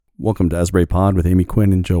Welcome to Asbury Pod with Amy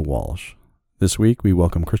Quinn and Joe Walsh. This week, we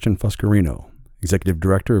welcome Christian Fuscarino, Executive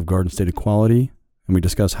Director of Garden State Equality, and we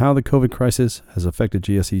discuss how the COVID crisis has affected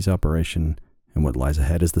GSE's operation and what lies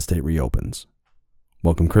ahead as the state reopens.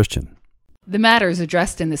 Welcome, Christian. The matters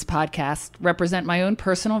addressed in this podcast represent my own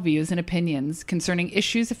personal views and opinions concerning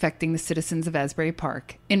issues affecting the citizens of Asbury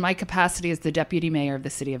Park in my capacity as the Deputy Mayor of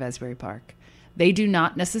the City of Asbury Park. They do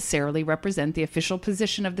not necessarily represent the official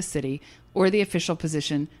position of the city or the official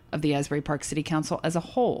position of the Asbury Park City Council as a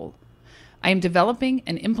whole. I am developing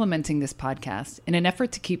and implementing this podcast in an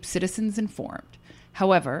effort to keep citizens informed.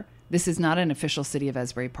 However, this is not an official City of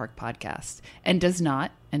Asbury Park podcast and does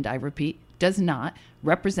not, and I repeat, does not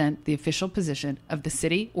represent the official position of the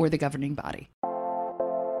city or the governing body.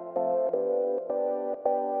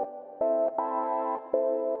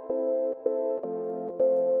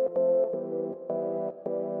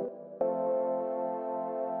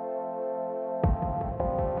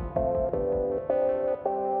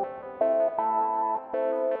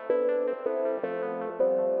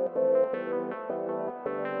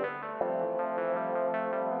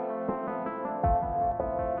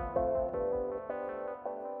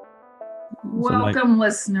 Welcome,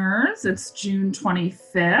 listeners. It's June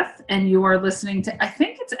 25th, and you are listening to, I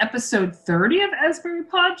think it's episode 30 of Asbury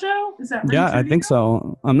Pod, Joe? Is that right? Yeah, I think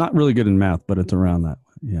so. I'm not really good in math, but it's around that.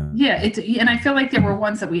 Yeah, and I feel like there were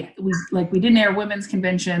ones that we didn't air Women's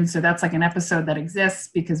Convention, so that's like an episode that exists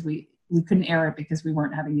because we couldn't air it because we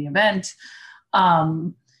weren't having the event.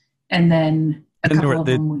 And then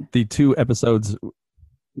the two episodes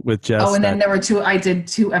with Jess. Oh, and then there were I did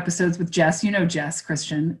two episodes with Jess, Jess,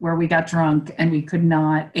 Christian, where we got drunk and we could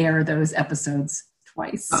not air those episodes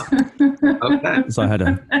twice. Oh. Okay. So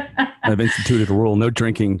I've instituted a rule, no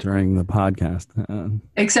drinking during the podcast.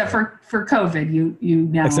 Except for COVID, you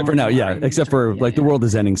now. Except for now, yeah. Except for the world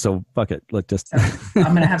is ending, so fuck it. Let's just. So,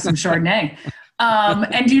 I'm going to have some Chardonnay.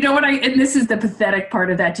 And do you know what and this is the pathetic part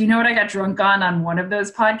of that. Do you know what I got drunk on one of those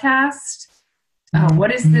podcasts?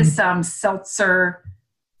 What is this seltzer?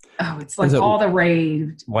 Oh, it's like all the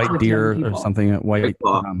rage. White Deer or something. White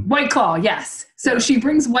Claw. White Claw, yes. So she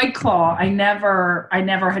brings White Claw. I never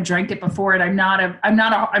had drank it before, and I'm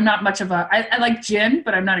not much of a. I like gin,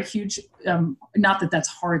 but I'm not a huge. Not that that's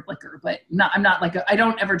hard liquor, but I'm not like I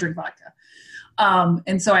don't ever drink vodka.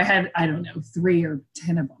 And so I had 3 or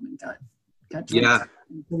 10 of them and got drunk. Yeah. So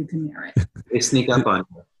we couldn't air it. They sneak up on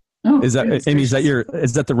you. Oh, is that Amy?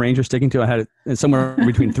 Is that the range you're sticking to? I had it somewhere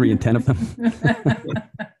between 3 and 10 of them.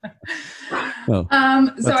 So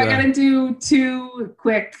I got to do two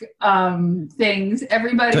quick things.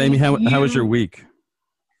 Everybody. So Amy, how was your week?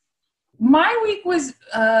 My week was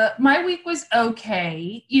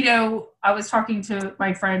okay. I was talking to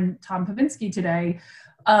my friend Tom Pavinsky today.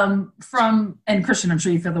 And Christian, I'm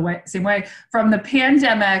sure you feel the same way. From the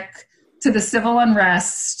pandemic to the civil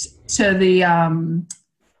unrest to the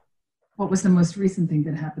what was the most recent thing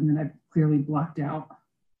that happened that I've clearly blocked out?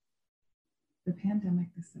 The pandemic,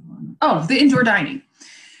 the civil unrest. Oh, the indoor dining.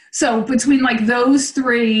 So between those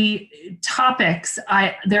three topics,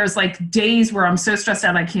 there's days where I'm so stressed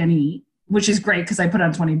out I can't eat, which is great because I put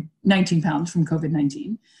on 19 pounds from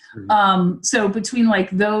COVID-19. Mm-hmm. So between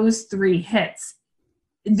those three hits,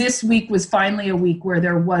 this week was finally a week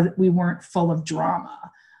where we weren't full of drama.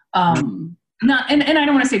 Not, and I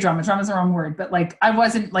don't want to say drama. Drama's the wrong word, but I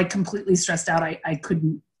wasn't completely stressed out. I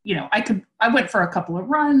couldn't, I went for a couple of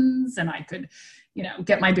runs and I could,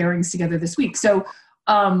 get my bearings together this week. So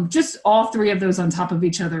just all three of those on top of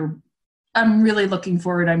each other, I'm really looking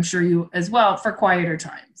forward, I'm sure you as well, for quieter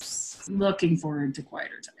times. Looking forward to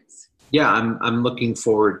quieter times. Yeah, I'm looking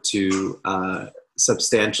forward to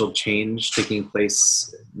substantial change taking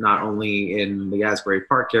place, not only in the Asbury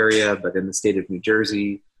Park area, but in the state of New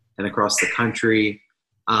Jersey and across the country.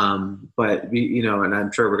 But and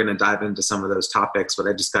I'm sure we're going to dive into some of those topics, but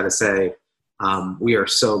I just got to say, we are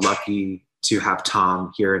so lucky to have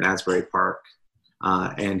Tom here in Asbury Park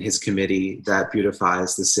and his committee that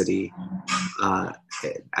beautifies the city.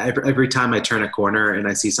 Every time I turn a corner and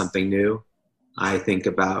I see something new, I think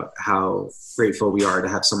about how grateful we are to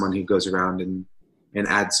have someone who goes around and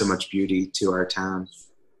adds so much beauty to our town.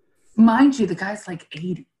 Mind you, the guy's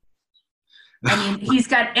 80. I mean, he's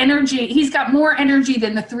got energy. He's got more energy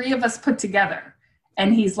than the three of us put together.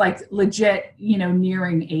 And he's legit,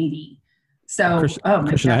 nearing 80. So,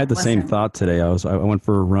 Christian, I had the same thought today. I went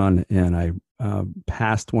for a run and I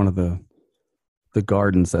passed one of the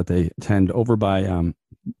gardens that they tend over by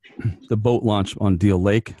the boat launch on Deal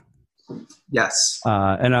Lake. Yes.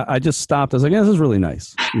 And I just stopped. I was like, yeah, this is really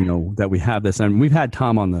nice, that we have this. And we've had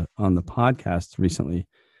Tom on the podcast recently.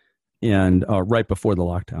 and right before the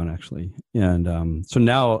lockdown, actually. And so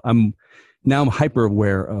now I'm hyper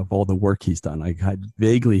aware of all the work he's done. I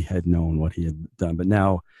vaguely had known what he had done,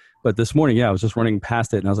 but this morning, I was just running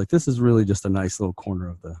past it, and I was like, this is really just a nice little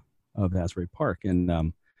corner of Asbury Park. And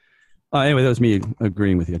anyway, that was me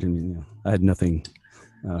agreeing with you. I didn't mean, I had nothing.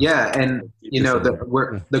 And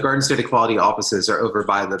the Garden State Equality offices are over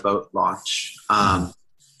by the boat launch,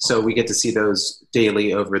 so we get to see those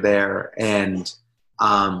daily over there. And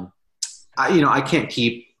I can't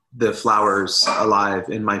keep the flowers alive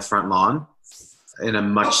in my front lawn in a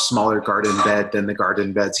much smaller garden bed than the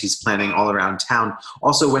garden beds he's planting all around town.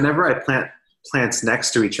 Also, whenever I plant plants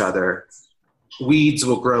next to each other, weeds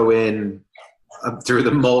will grow in through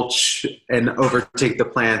the mulch and overtake the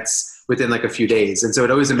plants within like a few days. And so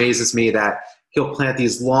it always amazes me that he'll plant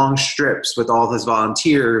these long strips with all his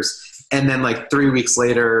volunteers, and then like 3 weeks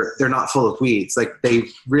later, they're not full of weeds. Like, they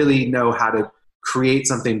really know how to create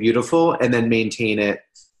something beautiful and then maintain it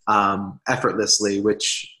effortlessly,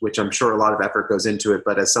 which I'm sure a lot of effort goes into it.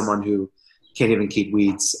 But as someone who can't even keep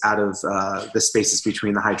weeds out of the spaces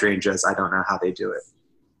between the hydrangeas, I don't know how they do it.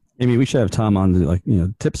 Amy, we should have Tom on,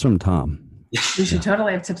 tips from Tom. We should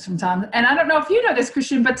totally have tips from Tom. And I don't know if you know this,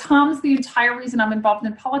 Christian, but Tom's the entire reason I'm involved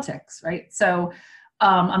in politics, right? So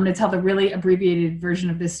I'm going to tell the really abbreviated version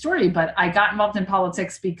of this story, but I got involved in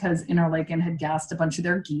politics because Interlaken had gassed a bunch of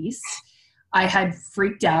their geese. I had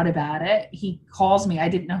freaked out about it. He calls me. I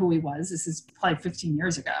didn't know who he was. This is probably 15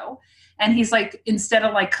 years ago. And he's like, instead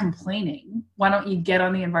of like complaining, why don't you get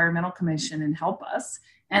on the Environmental Commission and help us?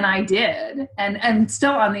 And I did, and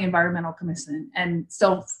still on the Environmental Commission, and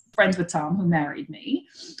still friends with Tom, who married me.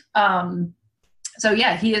 So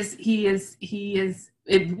yeah, he is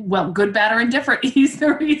well, good, bad, or indifferent. He's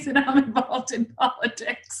the reason I'm involved in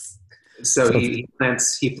politics. So he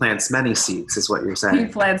plants many seeds, is what you're saying. He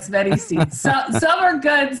plants many seeds. Some are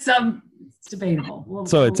good, some it's debatable.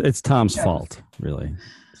 It's Tom's fault, really.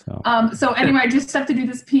 So anyway, I just have to do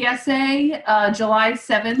this PSA. July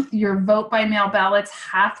 7th, your vote by mail ballots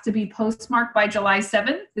have to be postmarked by July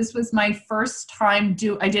 7th. This was my first time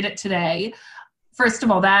I did it today. First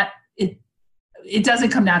of all, it doesn't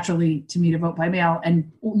come naturally to me to vote by mail,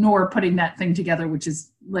 and nor putting that thing together, which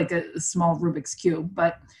is like a small Rubik's Cube.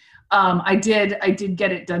 But I did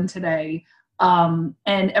get it done today. And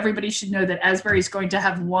everybody should know that Asbury is going to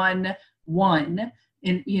have one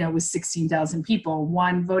with 16,000 people,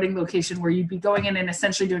 one voting location where you'd be going in and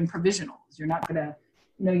essentially doing provisionals. You're not going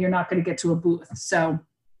to get to a booth. So,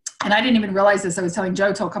 and I didn't even realize this. I was telling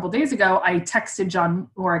Joe till a couple of days ago, I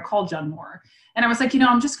called John Moore, and I was like,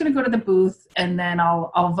 I'm just going to go to the booth and then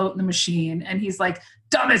I'll vote in the machine. And he's like,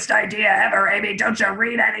 dumbest idea ever, Amy, don't you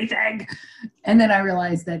read anything? And then I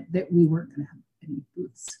realized that we weren't going to have any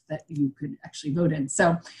booths that you could actually vote in.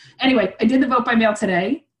 So anyway, I did the vote by mail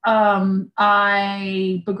today.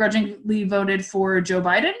 I begrudgingly voted for Joe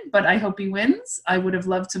Biden, but I hope he wins. I would have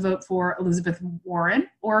loved to vote for Elizabeth Warren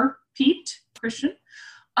or Pete Christian,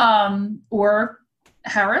 or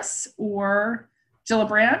Harris or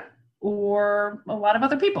Gillibrand or a lot of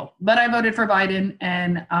other people. But I voted for Biden,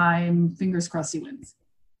 and I'm fingers crossed he wins.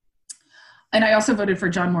 And I also voted for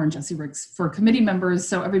John Moore and Jesse Riggs for committee members,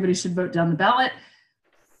 so everybody should vote down the ballot.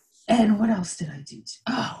 And what else did I do?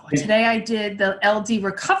 Today I did the LD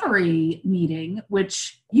recovery meeting,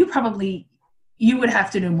 which you would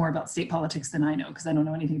have to know more about state politics than I know, because I don't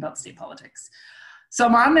know anything about state politics. So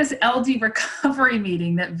I'm on this LD recovery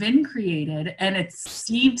meeting that Vin created, and it's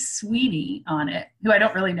Steve Sweeney on it, who I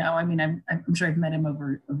don't really know. I mean, I'm sure I've met him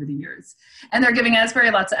over the years. And they're giving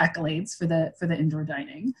Asbury lots of accolades for the indoor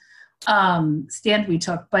dining stand we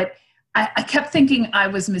took. But I kept thinking I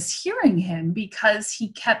was mishearing him, because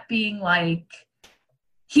he kept being like,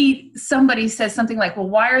 somebody says something like, well,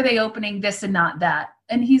 why are they opening this and not that?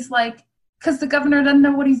 And he's like, because the governor doesn't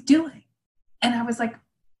know what he's doing. And I was like,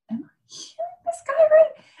 am I hearing this guy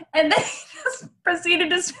right? And then he just proceeded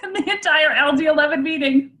to spend the entire LD11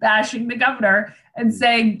 meeting bashing the governor and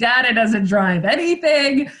saying data doesn't drive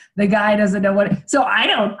anything. The guy doesn't know what. So I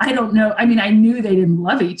don't know. I mean, I knew they didn't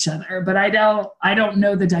love each other, but I don't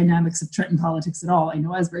know the dynamics of Trenton politics at all. I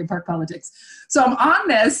know Asbury Park politics. So I'm on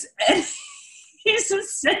this, and he's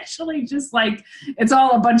essentially just like, it's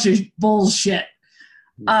all a bunch of bullshit.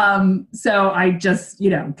 So I just,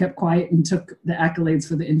 kept quiet and took the accolades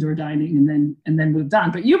for the indoor dining, and then moved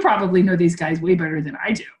on. But you probably know these guys way better than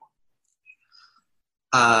I do.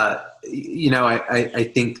 I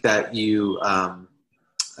think that you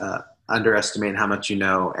underestimate how much you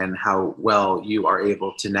know and how well you are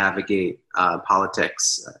able to navigate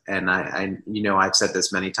politics. And I've said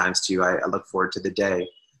this many times to you. I look forward to the day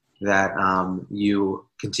that you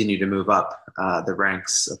continue to move up the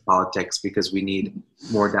ranks of politics, because we need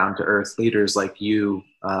more down-to-earth leaders like you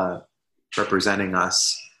representing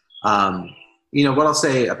us. What I'll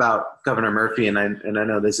say about Governor Murphy, and I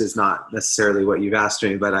know this is not necessarily what you've asked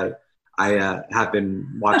me, but I have been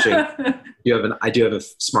watching. I do have a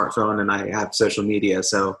smartphone and I have social media,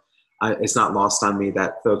 so it's not lost on me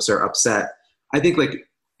that folks are upset. I think,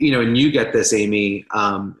 and you get this, Amy,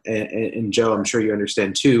 and Joe, I'm sure you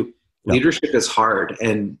understand too. Yep. Leadership is hard,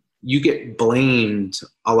 and you get blamed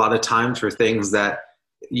a lot of times for things that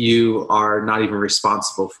you are not even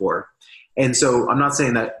responsible for. And so I'm not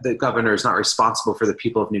saying that the governor is not responsible for the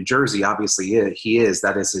people of New Jersey. Obviously, he is.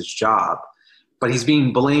 That is his job. But he's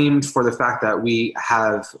being blamed for the fact that we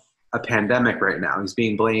have a pandemic right now. He's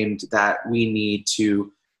being blamed that we need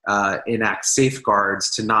to enact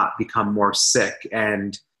safeguards to not become more sick.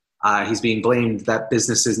 And he's being blamed that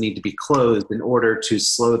businesses need to be closed in order to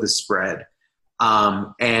slow the spread.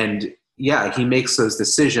 And yeah, he makes those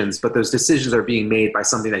decisions, but those decisions are being made by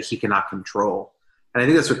something that he cannot control. And I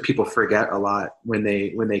think that's what people forget a lot when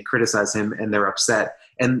they criticize him and they're upset.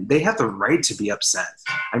 And they have the right to be upset.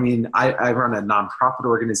 I mean, I run a nonprofit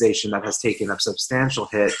organization that has taken a substantial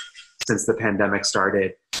hit since the pandemic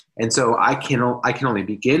started. And so I can only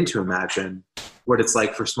begin to imagine what it's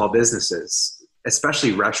like for small businesses,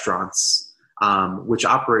 especially restaurants, which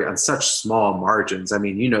operate on such small margins. I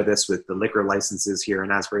mean, you know this with the liquor licenses here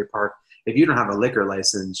in Asbury Park. If you don't have a liquor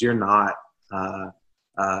license, you're not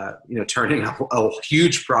turning a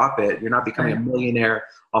huge profit. You're not becoming a millionaire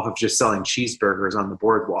off of just selling cheeseburgers on the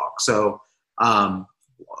boardwalk. So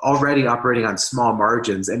already operating on small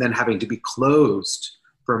margins and then having to be closed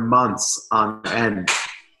for months on end.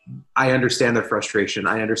 I understand their frustration.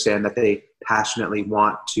 I understand that they passionately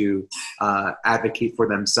want to advocate for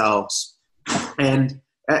themselves. And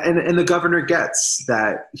the governor gets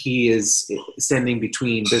that he is standing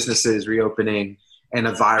between businesses reopening and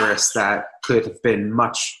a virus that could have been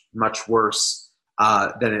much, much worse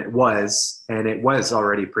than it was. And it was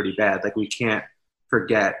already pretty bad. We can't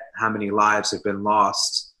forget how many lives have been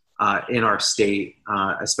lost in our state,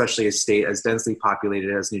 especially a state as densely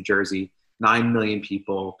populated as New Jersey. 9 million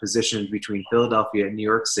people positioned between Philadelphia and New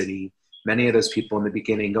York City. Many of those people in the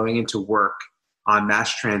beginning going into work on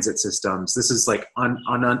mass transit systems. This is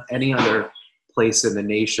on any other place in the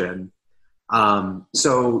nation.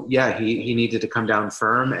 So yeah, he needed to come down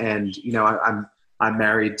firm. And, I'm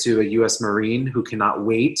married to a U.S. Marine who cannot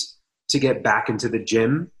wait to get back into the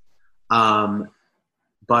gym.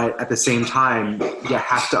 But at the same time, you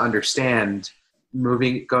have to understand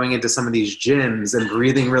going into some of these gyms and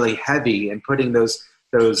breathing really heavy and putting those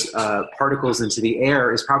particles into the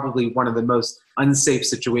air is probably one of the most unsafe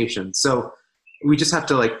situations. So we just have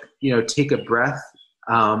to take a breath,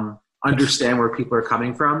 understand where people are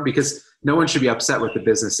coming from, because no one should be upset with the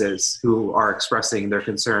businesses who are expressing their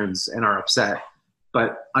concerns and are upset,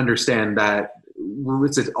 but understand that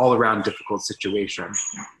it's an all around difficult situation.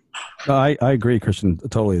 I agree, Christian,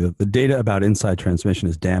 totally. The data about inside transmission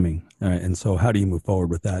is damning. And so how do you move forward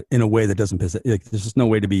with that in a way that doesn't piss it? There's just no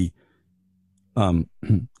way to be,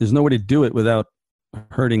 there's no way to do it without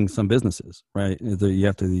hurting some businesses, right? You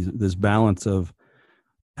have to, this balance of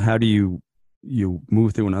how do you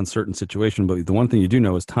move through an uncertain situation. But the one thing you do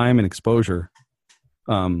know is time and exposure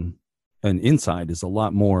and inside is a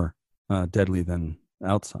lot more deadly than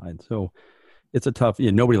outside. So it's a tough.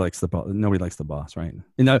 Nobody likes the boss, right?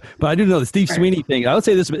 But I do know the Steve Sweeney thing. I would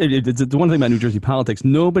say this: it's the one thing about New Jersey politics.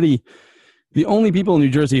 The only people in New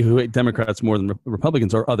Jersey who hate Democrats more than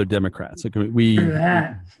Republicans are other Democrats.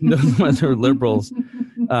 Those ones are liberals.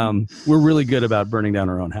 We're really good about burning down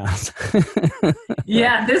our own house.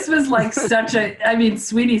 Yeah, this was such a.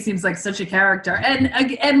 Sweeney seems like such a character.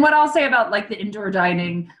 And what I'll say about the indoor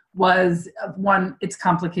dining was, one, it's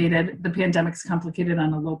complicated. The pandemic's complicated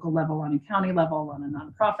on a local level, on a county level, on a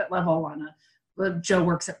nonprofit level, Joe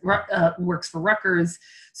works for Rutgers.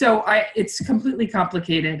 So it's completely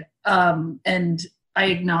complicated. And I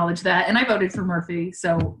acknowledge that. And I voted for Murphy.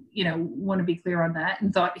 So, want to be clear on that,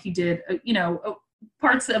 and thought he did,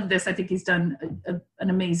 parts of this, I think he's done an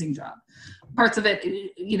amazing job. Parts of it,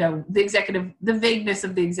 the vagueness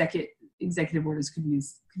of the executive orders could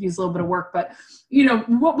use a little bit of work, but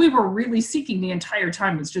what we were really seeking the entire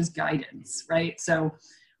time was just guidance, right? So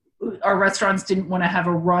our restaurants didn't want to have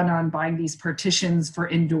a run on buying these partitions for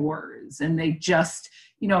indoors, and they just,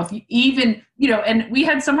 if you even, and we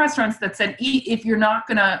had some restaurants that said, if you're not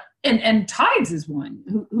gonna, and Tides is one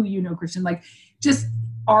who Christian, just,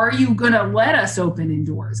 are you gonna let us open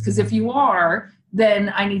indoors? Because if you are,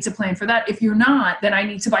 then I need to plan for that. If you're not, then I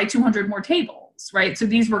need to buy 200 more tables. calls, right? So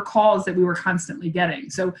these were calls that we were constantly getting.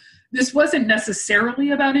 So this wasn't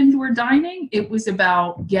necessarily about indoor dining. It was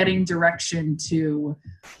about getting direction to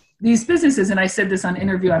these businesses. And I said this on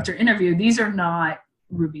interview after interview, these are not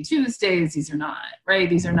Ruby Tuesdays. These are not, right?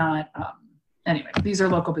 These are not, anyway, these are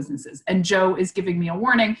local businesses. And Joe is giving me a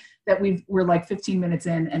warning that we're like 15 minutes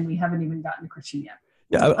in and we haven't even gotten to Christian yet.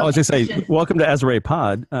 Yeah, I was just saying, welcome to Asbury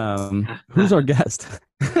Pod. Who's our guest?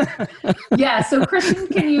 Yeah, so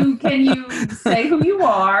Christian, can you say who you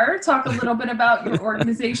are? Talk a little bit about your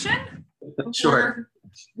organization before Sure.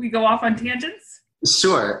 we go off on tangents.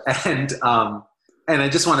 Sure. And I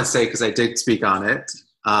just want to say, because I did speak on it,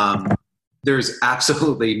 there's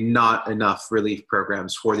absolutely not enough relief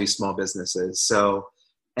programs for these small businesses. So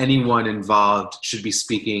anyone involved should be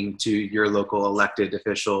speaking to your local elected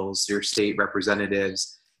officials, your state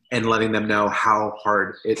representatives, and letting them know how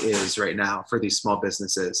hard it is right now for these small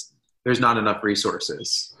businesses. There's not enough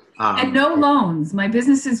resources. And no loans. My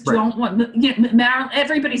businesses Right. don't want, Maryland,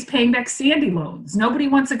 everybody's paying back Sandy loans. Nobody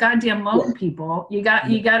wants a goddamn loan, people. You got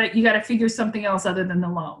to figure something else other than the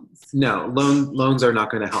loans. No, loans are not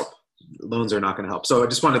going to help. Loans are not going to help. So I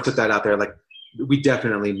just want to put that out there. Like, we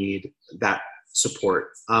definitely need that support.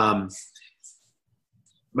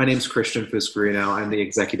 My name's Christian Fuscarino. I'm the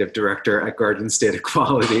executive director at Garden State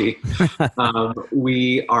Equality.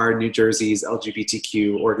 We are New Jersey's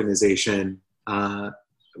LGBTQ organization.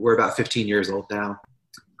 We're about 15 years old now.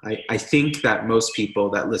 I think that most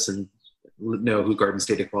people that listen know who Garden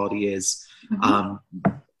State Equality is.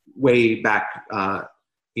 Way back,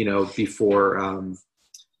 before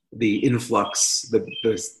the influx,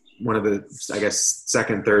 one of the, I guess,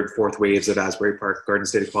 second, third, fourth waves of Asbury Park, Garden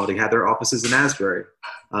State Equality had their offices in Asbury,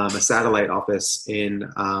 a satellite office in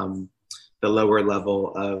the lower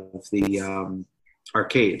level of the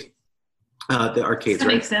arcade. The arcades, That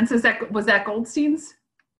right? makes sense. Was that Goldstein's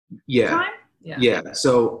Yeah. time? Yeah.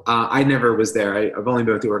 So I never was there. I've only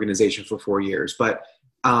been with the organization for 4 years, but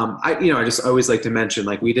I just always like to mention,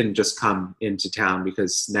 like, we didn't just come into town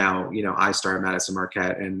because now, iStar, Madison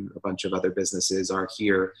Marquette, and a bunch of other businesses are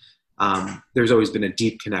here. There's always been a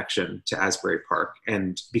deep connection to Asbury Park,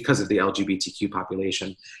 and because of the LGBTQ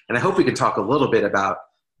population. And I hope we can talk a little bit about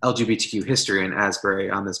LGBTQ history in Asbury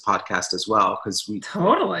on this podcast as well, because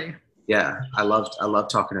Totally. yeah, I love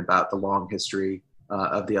talking about the long history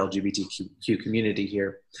of the LGBTQ community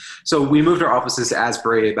here. So we moved our offices to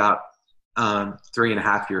Asbury about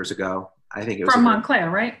 3.5 years ago. I think it was From Montclair,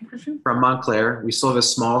 right, Christian? from Montclair. We still have a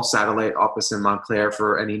small satellite office in Montclair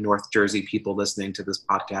for any North Jersey people listening to this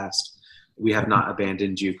podcast. We have not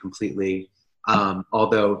abandoned you completely.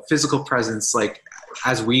 Although physical presence, like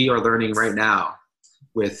as we are learning right now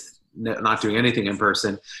with not doing anything in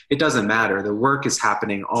person, it doesn't matter. The work is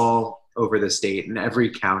happening all over the state in every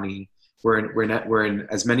county. We're in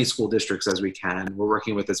as many school districts as we can. We're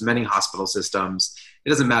working with as many hospital systems. It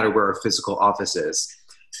doesn't matter where our physical office is.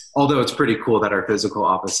 Although it's pretty cool that our physical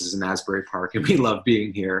office is in Asbury Park, and we love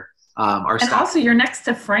being here. And also you're next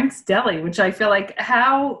to Frank's Deli, which I feel like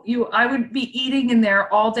I would be eating in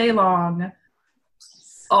there all day long.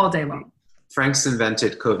 Frank's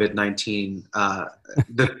invented COVID-19,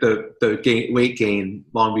 the weight gain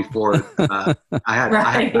long before I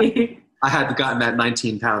had gotten that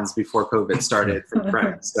 19 pounds before COVID started from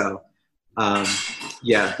Frank's. So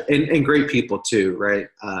and great people too, right?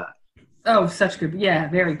 Such good. Yeah,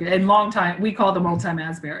 very good. And long time. We call them Old Time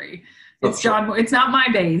Asbury. It's John. It's not my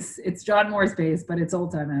base. It's John Moore's base, but it's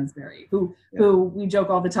Old Time Asbury. Who we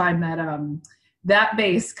joke all the time that that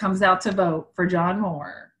base comes out to vote for John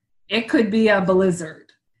Moore. It could be a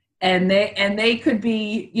blizzard, and they could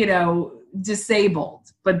be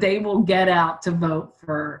disabled, but they will get out to vote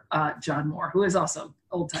for John Moore, who is also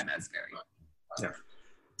Old Time Asbury. Yeah.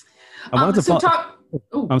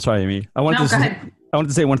 I'm sorry, Amy. I wanted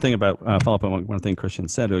to say one thing about follow up on one thing Christian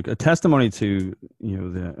said. A testimony to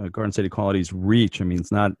the Garden State Equality's reach. I mean,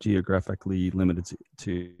 it's not geographically limited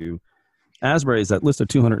to Asbury. Is that list of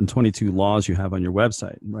 222 laws you have on your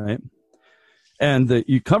website, right? And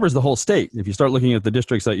it covers the whole state. If you start looking at the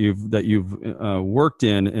districts that you've worked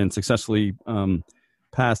in and successfully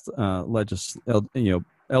passed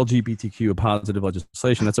LGBTQ positive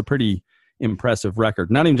legislation, that's a pretty impressive record.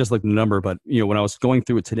 Not even just like the number, but when I was going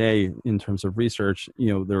through it today in terms of research,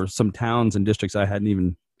 there were some towns and districts I hadn't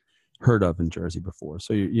even heard of in Jersey before.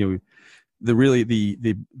 So the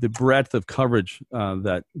breadth of coverage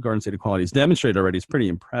that Garden State Equality has demonstrated already is pretty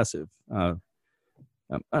impressive.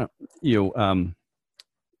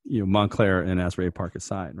 Montclair and Asbury Park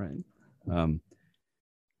aside, right?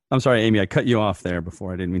 I'm sorry, Amy, I cut you off there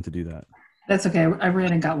before. I didn't mean to do that. That's okay. I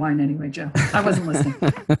ran and got wine anyway, Joe. I wasn't listening.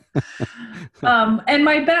 And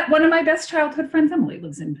one of my best childhood friends, Emily,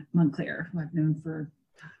 lives in Montclair, who I've known for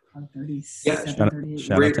 38. Shout out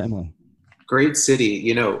to Emily. Great city.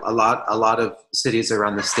 You know, a lot of cities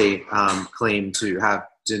around the state claim to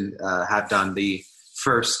have done the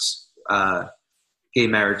first gay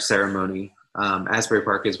marriage ceremony. Asbury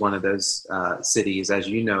Park is one of those cities, as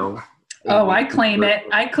you know. Oh, I claim it.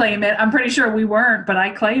 I'm pretty sure we weren't, but I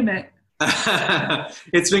claim it.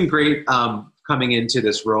 It's been great coming into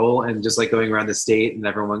this role and just like going around the state and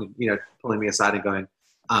everyone, you know, pulling me aside and going,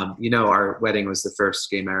 you know, our wedding was the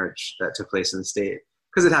first gay marriage that took place in the state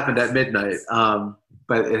because it happened at midnight.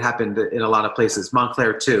 But it happened in a lot of places,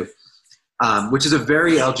 Montclair too, which is a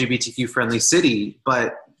very LGBTQ friendly city,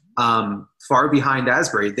 but far behind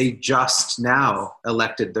Asbury. They just now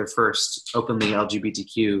elected their first openly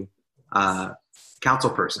LGBTQ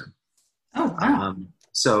council person. Oh, wow.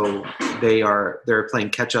 So they're playing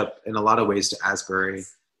catch up in a lot of ways to Asbury,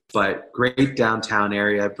 but great downtown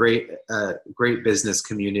area, great business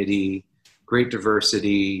community, great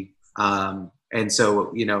diversity. And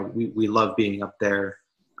so, you know, we love being up there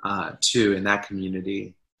too in that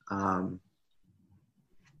community.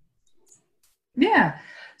 Yeah.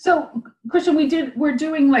 So Christian, we're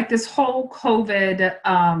doing like this whole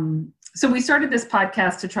COVID. So we started this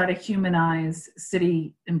podcast to try to humanize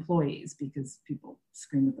city employees because people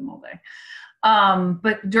scream at them all day.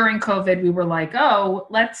 But during COVID, we were like, oh,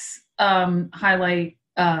 let's highlight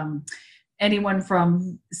anyone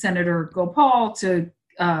from Senator Gopal to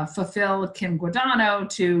Fulfill Kim Guadagno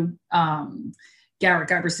to Garrett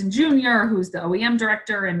Giberson Jr., who's the OEM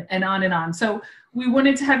director, and on and on. So we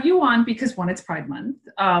wanted to have you on because, one, it's Pride Month,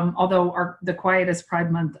 although the quietest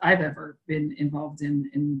Pride Month I've ever been involved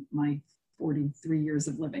in my 43 years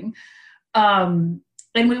of living.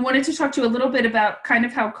 And we wanted to talk to you a little bit about kind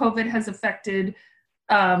of how COVID has affected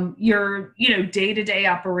your, you know, day-to-day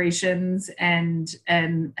operations and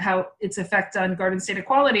how its effect on Garden State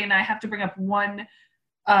Equality. And I have to bring up one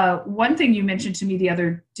thing you mentioned to me the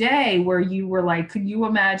other day where you were like, could you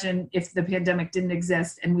imagine if the pandemic didn't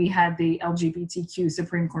exist and we had the LGBTQ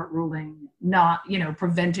Supreme Court ruling not, you know,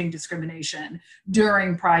 preventing discrimination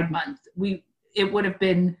during Pride Month? It would have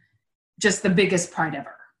been just the biggest Pride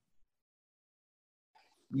ever.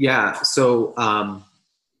 Yeah, so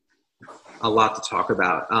a lot to talk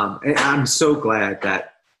about. And I'm so glad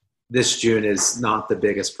that this June is not the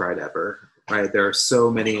biggest Pride ever, right? There are so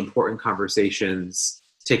many important conversations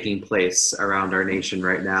taking place around our nation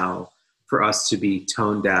right now for us to be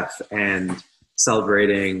tone deaf and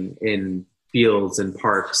celebrating in fields and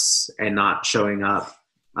parks and not showing up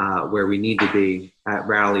where we need to be at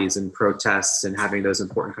rallies and protests and having those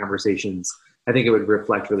important conversations. I think it would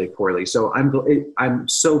reflect really poorly. So I'm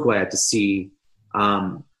so glad to see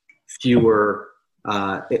fewer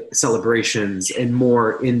celebrations and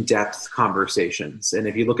more in-depth conversations. And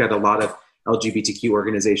if you look at a lot of LGBTQ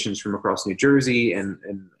organizations from across New Jersey and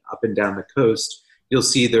up and down the coast, you'll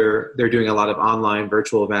see they're doing a lot of online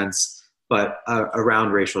virtual events, but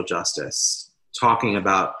around racial justice, talking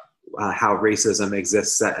about how racism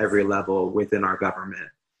exists at every level within our government.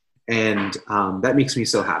 And that makes me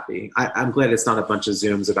so happy. I'm glad it's not a bunch of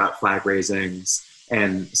Zooms about flag raisings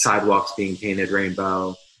and sidewalks being painted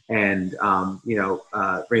rainbow and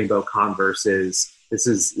rainbow Converses. This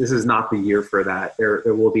is not the year for that. There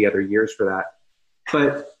will be other years for that.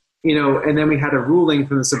 But, you know, and then we had a ruling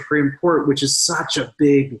from the Supreme Court, which is such a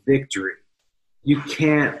big victory. You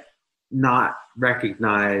can't not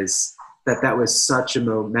recognize that was such a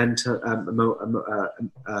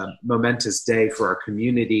momentous day for our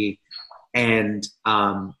community. And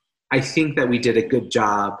I think that we did a good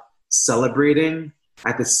job celebrating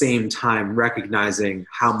at the same time recognizing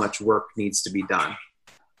how much work needs to be done.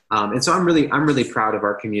 And so I'm really proud of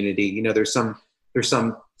our community. You know, there's some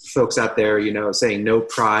folks out there, you know, saying no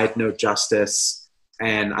pride, no justice.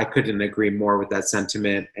 And I couldn't agree more with that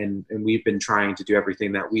sentiment. And we've been trying to do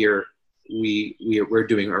everything that we're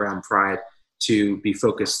doing around Pride to be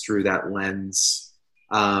focused through that lens.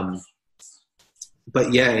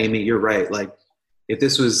 But yeah, Amy, you're right. Like if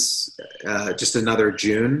this was just another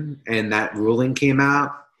June and that ruling came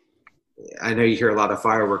out, I know you hear a lot of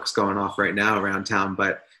fireworks going off right now around town,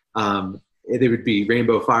 but there would be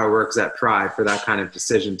rainbow fireworks at Pride for that kind of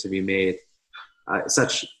decision to be made.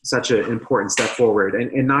 Such an important step forward,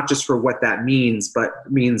 and not just for what that means, but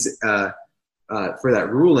means for that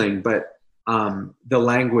ruling, but the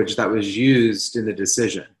language that was used in the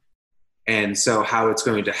decision, and so how it's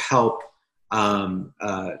going to help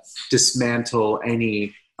dismantle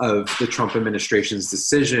any of the Trump administration's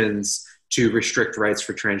decisions to restrict rights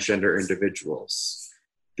for transgender individuals.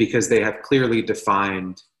 because they have clearly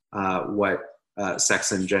defined what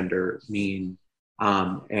sex and gender mean,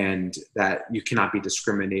 and that you cannot be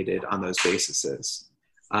discriminated on those bases.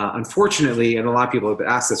 Unfortunately, and a lot of people have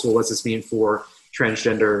asked this, well, what's this mean for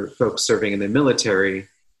transgender folks serving in the military?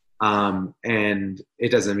 And it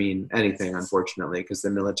doesn't mean anything, unfortunately, because the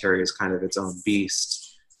military is kind of its own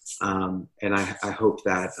beast. And I hope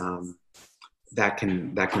that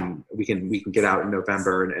we can get out in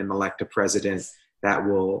November and elect a president that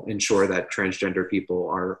will ensure that transgender people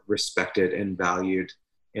are respected and valued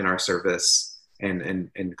in our service,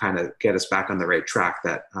 and kind of get us back on the right track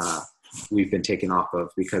that we've been taken off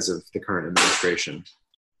of because of the current administration.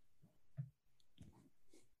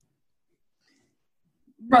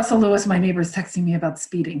 Russell Lewis, my neighbor's texting me about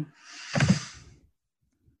speeding.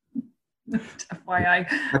 FYI,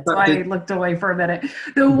 that's why I looked away for a minute.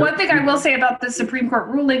 The one thing I will say about the Supreme Court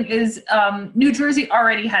ruling is New Jersey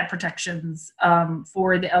already had protections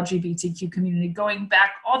for the LGBTQ community going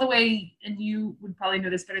back all the way, and you would probably know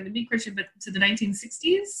this better than me, Christian, but to the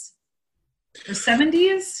 1960s or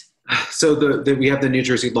 70s? So we have the New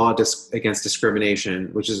Jersey law against discrimination,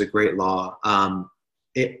 which is a great law. I'm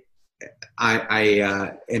not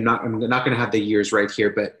going to have the years right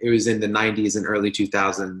here, but it was in the 90s and early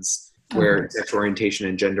 2000s where sexual orientation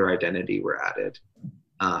and gender identity were added.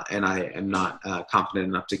 And I am not confident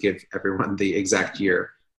enough to give everyone the exact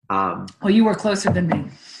year. Well, you were closer than me.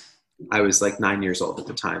 I was like 9 years old at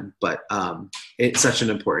the time, but it's such an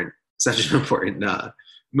important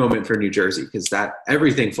moment for New Jersey, because that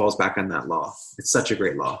everything falls back on that law. It's such a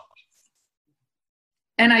great law.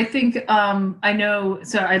 And I think, I know,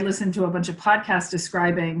 so I listened to a bunch of podcasts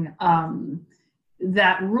describing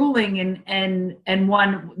that ruling and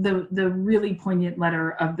one, the really poignant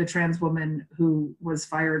letter of the trans woman who was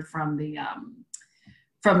fired from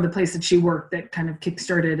the place that she worked that kind of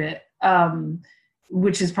kickstarted it,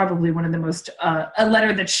 which is probably one of the most, a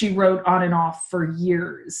letter that she wrote on and off for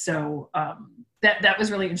years. So that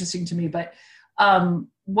was really interesting to me. But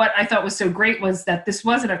what I thought was so great was that this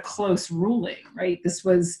wasn't a close ruling, right? This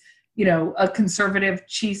was, a conservative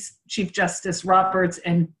Chief Justice Roberts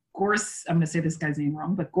and Gorsuch, I'm going to say this guy's name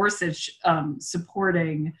wrong, but Gorsuch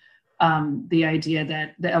supporting the idea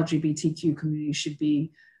that the LGBTQ community should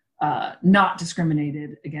be not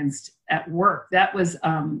discriminated against at work. That was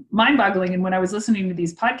mind-boggling. And when I was listening to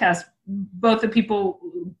these podcasts, both the people,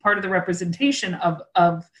 part of the representation of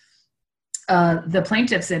the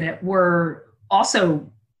plaintiffs in it were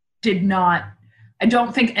also I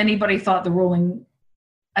don't think anybody thought the ruling,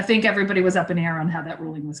 I think everybody was up in air on how that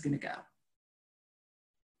ruling was going to go.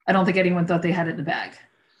 I don't think anyone thought they had it in the bag.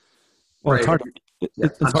 Well, it's hard.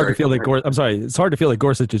 It's hard to feel like It's hard to feel like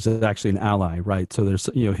Gorsuch is actually an ally, right? So there's,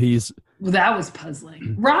 he's. Well, that was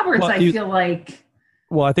puzzling. Roberts, I feel like.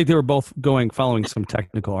 Well, I think they were both following some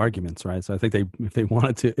technical arguments, right? So I think I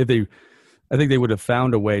think they would have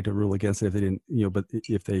found a way to rule against it if they didn't, but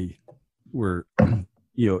if they were,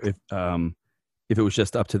 if it was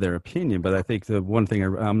just up to their opinion. But I think the one thing,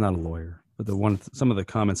 I'm not a lawyer, but some of the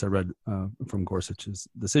comments I read from Gorsuch's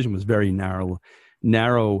decision was very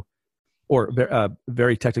narrow, or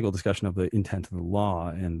very technical discussion of the intent of the law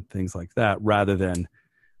and things like that, rather than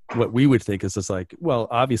what we would think is just like, well,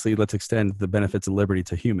 obviously let's extend the benefits of liberty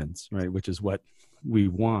to humans, right? Which is what we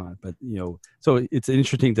want. But, so it's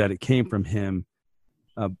interesting that it came from him.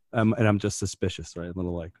 And I'm just suspicious, right? A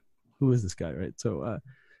little like, who is this guy, right? So,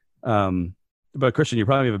 but Christian, you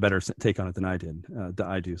probably have a better take on it than I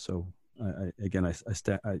do. So I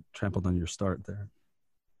trampled on your start there.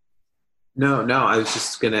 No, I was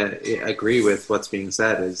just going to agree with what's being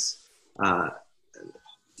said is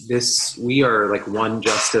we are like one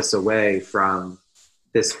justice away from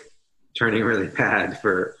this turning really bad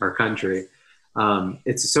for our country.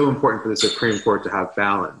 It's so important for the Supreme Court to have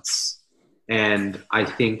balance. And I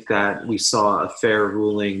think that we saw a fair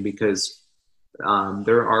ruling because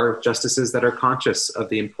there are justices that are conscious of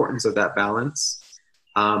the importance of that balance.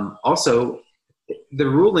 Also, the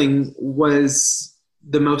ruling was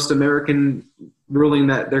the most American ruling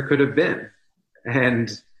that there could have been.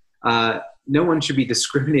 And no one should be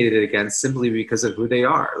discriminated against simply because of who they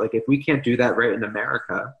are. Like, if we can't do that right in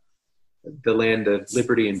America, the land of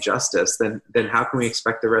liberty and justice, then how can we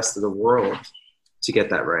expect the rest of the world to get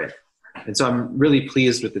that right? And so I'm really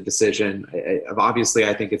pleased with the decision. Obviously,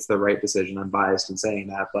 I think it's the right decision. I'm biased in saying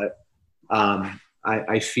that, but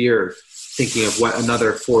I fear thinking of what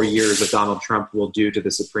another 4 years of Donald Trump will do to the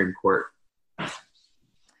Supreme Court.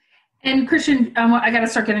 And Christian, I got to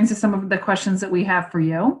start getting to some of the questions that we have for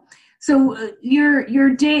you. So your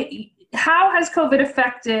day, how has COVID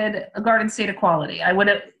affected Garden State Equality? I would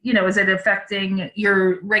have, is it affecting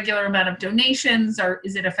your regular amount of donations, or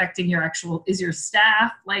is it affecting is your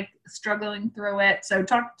staff like struggling through it? So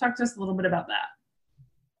talk to us a little bit about that.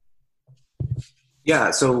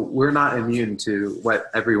 Yeah, so we're not immune to what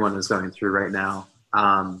everyone is going through right now.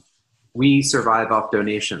 We survive off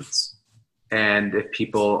donations. And if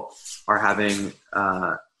people are having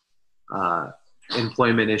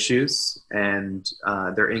employment issues and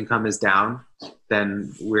their income is down,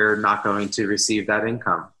 then we're not going to receive that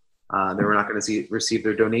income. Then we're not going to receive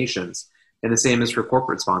their donations. And the same is for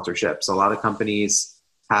corporate sponsorships. A lot of companies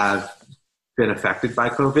have been affected by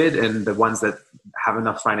COVID, and the ones that have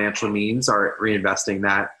enough financial means are reinvesting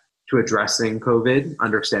that to addressing COVID,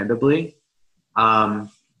 understandably. I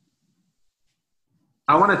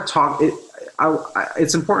want to talk,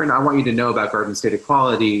 it's important. I want you to know about Garden State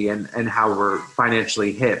Equality and how we're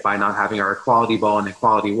financially hit by not having our equality ball and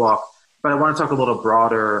equality walk. But I want to talk a little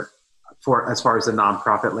broader as far as the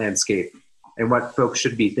nonprofit landscape and what folks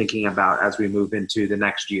should be thinking about as we move into the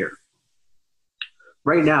next year.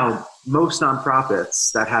 Right now, most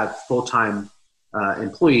nonprofits that have full-time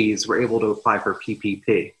employees were able to apply for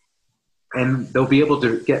PPP, and they'll be able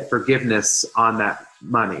to get forgiveness on that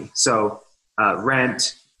money. So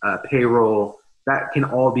rent, payroll, that can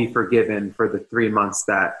all be forgiven for the 3 months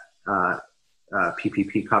that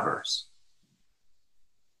PPP covers.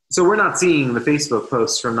 So we're not seeing the Facebook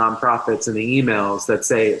posts from nonprofits and the emails that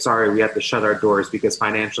say, sorry, we have to shut our doors because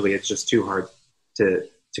financially it's just too hard to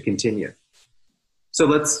continue. So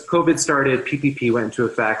COVID started, PPP went into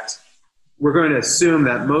effect. We're going to assume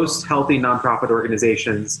that most healthy nonprofit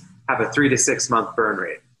organizations have a 3 to 6 month burn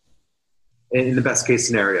rate in the best case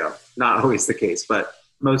scenario. Not always the case, but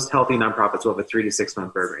most healthy nonprofits will have a 3 to 6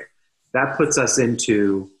 month burn rate. That puts us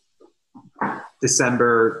into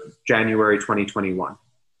December, January 2021.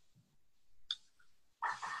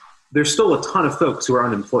 There's still a ton of folks who are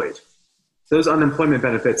unemployed. Those unemployment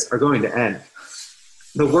benefits are going to end.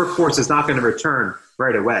 The workforce is not going to return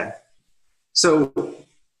right away. So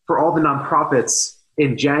for all the nonprofits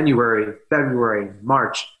in January, February,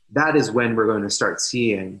 March, that is when we're going to start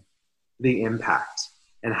seeing the impact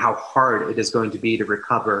and how hard it is going to be to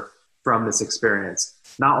recover from this experience.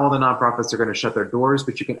 Not all the nonprofits are going to shut their doors,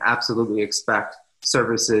 but you can absolutely expect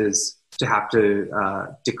services to have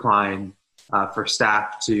to decline, for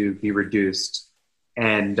staff to be reduced.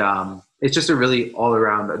 And it's just a really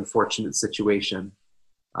all-around unfortunate situation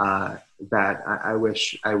that I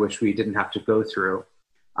wish we didn't have to go through.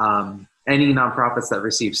 Any nonprofits that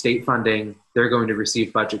receive state funding, they're going to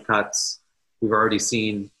receive budget cuts. We've already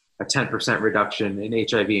seen a 10% reduction in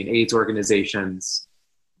HIV and AIDS organizations.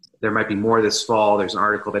 There might be more this fall. There's an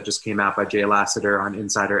article that just came out by Jay Lassiter on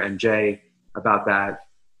Insider NJ about that,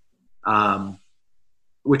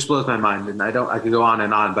 which blows my mind. And I could go on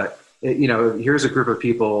and on, but here's a group of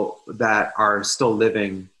people that are still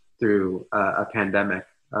living through a pandemic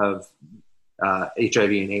of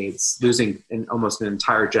HIV and AIDS, losing almost an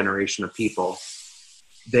entire generation of people.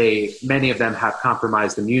 Many of them have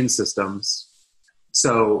compromised immune systems,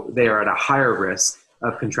 so they are at a higher risk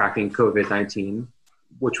of contracting COVID-19,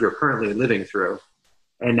 which we're currently living through.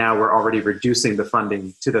 And now we're already reducing the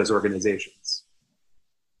funding to those organizations.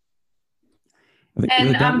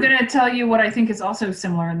 And I'm going to tell you what I think is also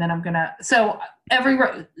similar, and then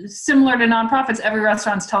similar to nonprofits, every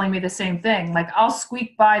restaurant's telling me the same thing. Like, I'll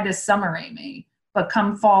squeak by this summer, Amy, but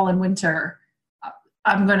come fall and winter,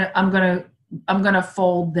 I'm gonna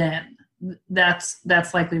fold then. That's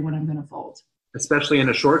likely when I'm gonna fold. Especially in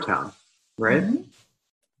a shore town, right? Mm-hmm.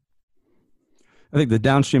 I think the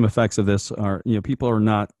downstream effects of this are, people are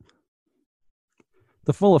not,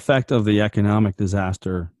 the full effect of the economic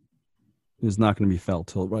disaster is not going to be felt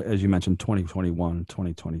till, as you mentioned, 2021,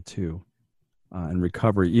 2022. And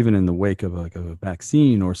recovery, even in the wake of a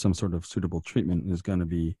vaccine or some sort of suitable treatment, is going to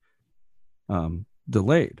be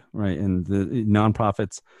delayed, right? And the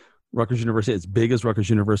nonprofits, Rutgers University, as big as Rutgers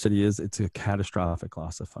University is, it's a catastrophic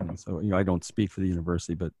loss of funding. So, I don't speak for the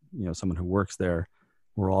university, but, someone who works there,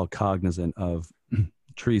 we're all cognizant of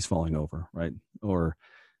trees falling over, right? Or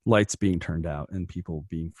lights being turned out and people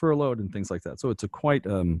being furloughed and things like that. So it's quite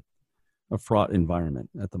a fraught environment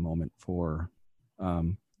at the moment for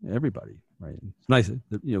everybody, right? It's nice,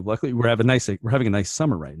 luckily we're having a nice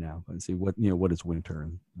summer right now. Let's see what does winter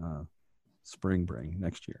and spring bring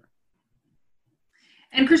next year.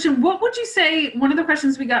 And Christian, what would you say? One of the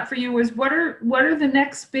questions we got for you was, what are the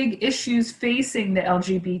next big issues facing the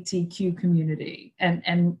LGBTQ community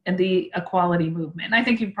and the equality movement? And I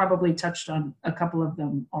think you've probably touched on a couple of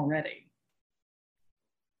them already.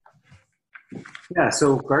 Yeah,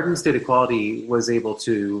 so Garden State Equality was able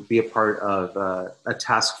to be a part of a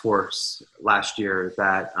task force last year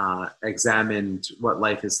that examined what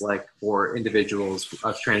life is like for individuals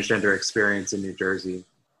of transgender experience in New Jersey.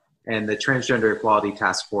 And the Transgender Equality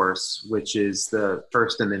Task Force, which is the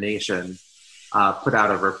first in the nation, put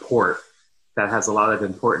out a report that has a lot of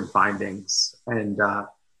important findings. And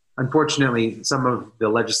unfortunately, some of the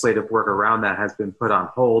legislative work around that has been put on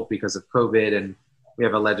hold because of COVID, and we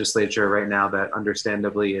have a legislature right now that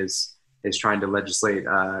understandably is trying to legislate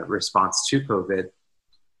response to COVID.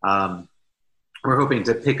 We're hoping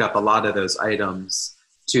to pick up a lot of those items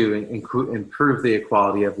to improve the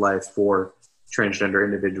equality of life for transgender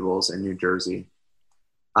individuals in New Jersey.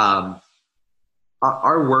 Our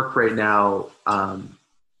work right now,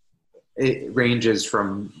 it ranges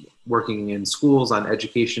from working in schools on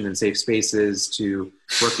education and safe spaces to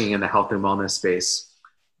working in the health and wellness space.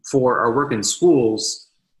 For our work in schools,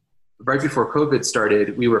 right before COVID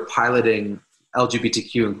started, we were piloting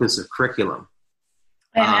LGBTQ inclusive curriculum.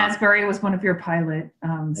 And Asbury was one of your pilot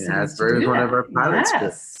Asbury was one of our pilot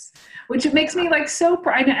schools. Which makes me so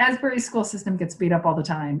proud. Asbury's school system gets beat up all the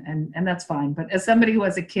time, and that's fine. But as somebody who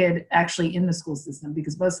has a kid actually in the school system,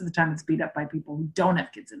 because most of the time it's beat up by people who don't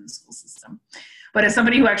have kids in the school system. But as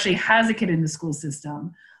somebody who actually has a kid in the school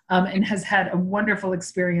system and has had a wonderful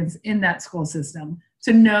experience in that school system,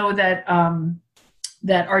 to know that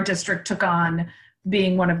that our district took on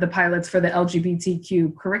being one of the pilots for the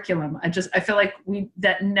LGBTQ curriculum, I feel like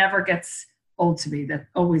that never gets old to me. That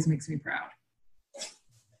always makes me proud.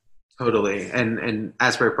 Totally. And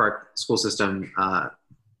Asbury Park school system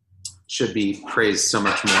should be praised so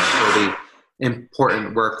much more for the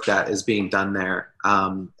important work that is being done there.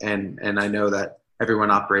 And I know that everyone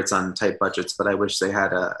operates on tight budgets, but I wish they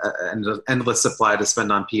had an endless supply to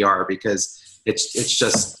spend on PR, because it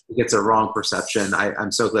gets a wrong perception.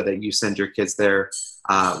 I'm so glad that you send your kids there.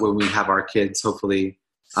 When we have our kids, hopefully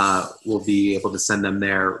we'll be able to send them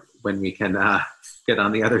there when we can get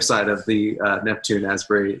on the other side of the Neptune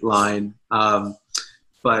Asbury line. That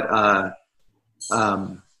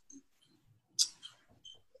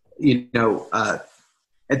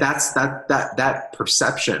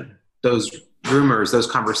perception, those rumors, those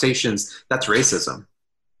conversations, that's racism.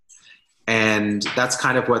 And that's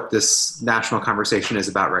kind of what this national conversation is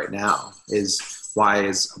about right now, is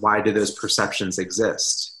why do those perceptions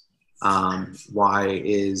exist? Why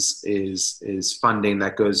is funding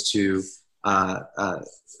that goes to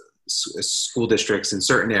school districts in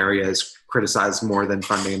certain areas criticized more than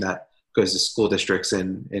funding that goes to school districts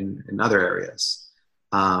in other areas?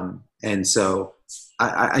 And so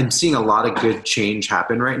I'm seeing a lot of good change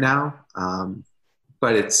happen right now,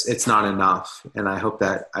 but it's not enough. And I hope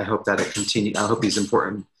that it continue. I hope these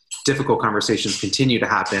important, difficult conversations continue to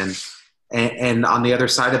happen. And on the other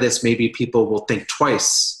side of this, maybe people will think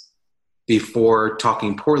twice before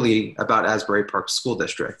talking poorly about Asbury Park School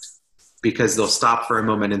District, because they'll stop for a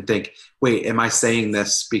moment and think, wait, am I saying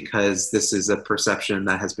this because this is a perception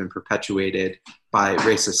that has been perpetuated by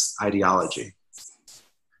racist ideology?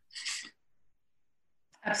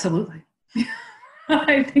 Absolutely.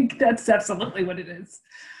 I think that's absolutely what it is.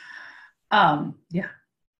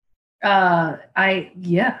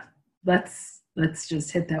 Let's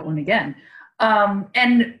just hit that one again.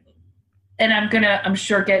 And I'm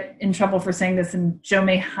sure get in trouble for saying this, and Joe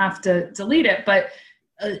may have to delete it, but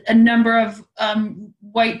a number of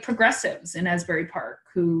white progressives in Asbury Park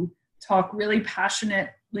who talk really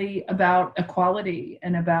passionately about equality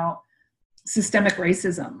and about systemic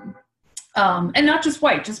racism. And not just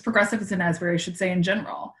white, just progressives in Asbury, I should say, in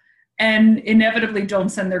general. And inevitably don't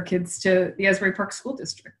send their kids to the Asbury Park School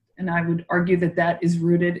District. And I would argue that is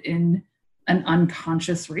rooted in an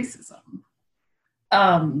unconscious racism.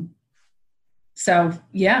 So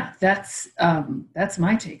yeah, that's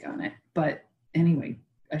my take on it. But anyway,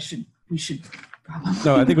 we should probably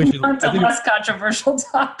I think we should on to less controversial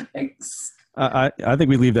topics. I think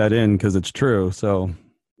we leave that in because it's true. So,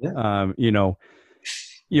 yeah. I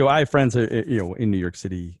have friends, in New York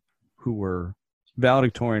City who were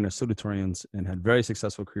valedictorian or salutatorians and had very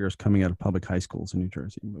successful careers coming out of public high schools in New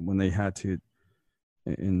Jersey. When they had to,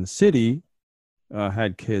 in the city,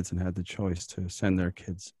 had kids and had the choice to send their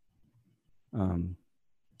kids to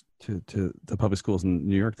the public schools in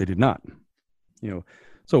New York, they did not.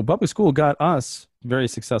 So public school got us very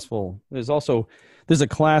successful. There's a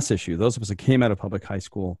class issue. Those of us that came out of public high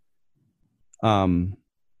school,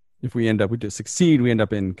 if we succeed, we end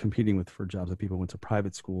up in competing for jobs that people went to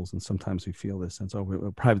private schools, and sometimes we feel this sense,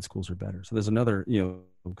 private schools are better. So there's another,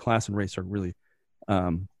 class and race are really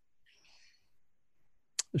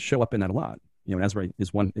show up in that a lot. and Asbury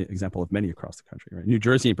is one example of many across the country, right? New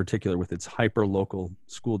Jersey in particular, with its hyper-local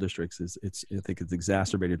school districts, I think it's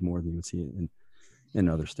exacerbated more than you would see in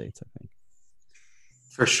other states, I think.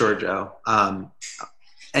 For sure, Joe.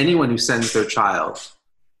 Anyone who sends their child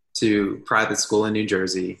to private school in New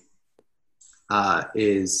Jersey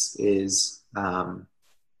is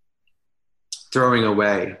throwing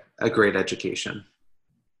away a great education.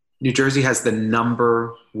 New Jersey has the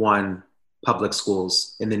number one public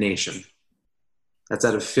schools in the nation. That's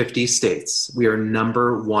out of 50 states. We are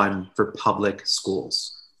number one for public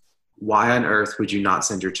schools. Why on earth would you not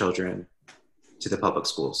send your children to the public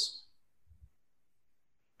schools?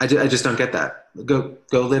 I just don't get that. Go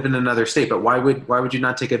live in another state, but why would you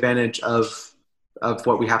not take advantage of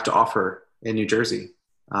what we have to offer in New Jersey?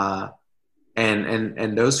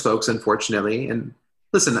 And those folks, unfortunately, and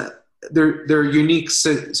listen, there are unique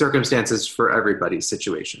circumstances for everybody's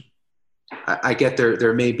situation. I get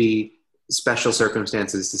there may be special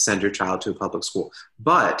circumstances to send your child to a public school,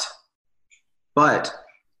 but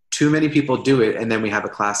too many people do it, and then we have a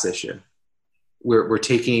class issue. We're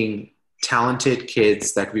taking talented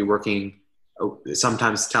kids that could be working,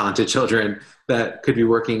 sometimes talented children that could be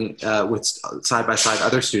working with side by side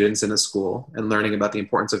other students in a school and learning about the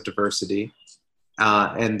importance of diversity,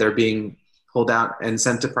 and they're being pulled out and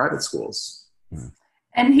sent to private schools.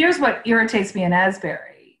 And here's what irritates me in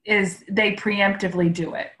Asbury is they preemptively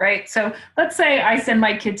do it, right? So let's say I send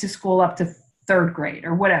my kid to school up to 3rd grade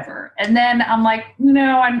or whatever, and then I'm like,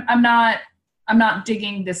 no, I'm not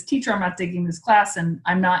digging this teacher, I'm not digging this class, and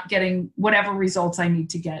I'm not getting whatever results I need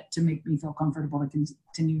to get to make me feel comfortable to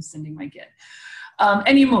continue sending my kid.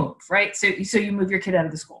 And you move, right? So you move your kid out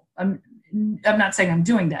of the school. I'm not saying I'm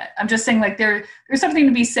doing that. I'm just saying like there's something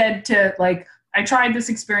to be said to like, I tried this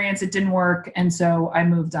experience, it didn't work, and so I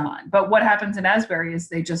moved on. But what happens in Asbury is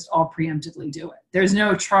they just all preemptively do it. There's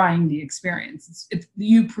no trying the experience. It's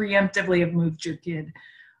you preemptively have moved your kid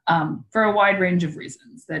for a wide range of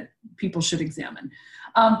reasons that people should examine.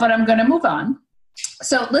 But I'm going to move on.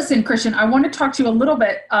 So listen, Christian, I want to talk to you a little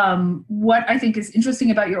bit. What I think is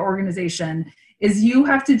interesting about your organization is you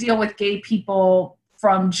have to deal with gay people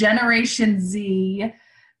from Generation Z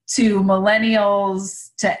to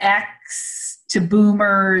millennials to X to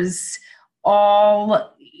boomers,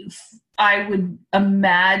 all, I would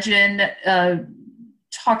imagine,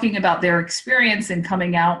 talking about their experience and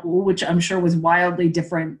coming out, which I'm sure was wildly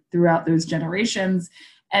different throughout those generations,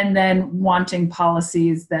 and then wanting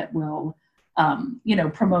policies that will,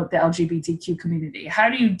 promote the LGBTQ community. How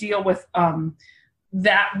do you deal with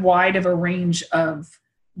that wide of a range of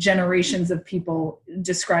generations of people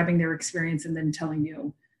describing their experience and then telling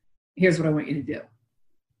you, here's what I want you to do?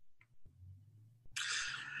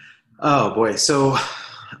 Oh boy. So,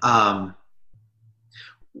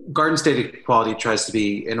 Garden State Equality tries to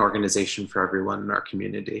be an organization for everyone in our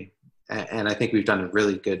community. And I think we've done a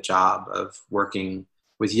really good job of working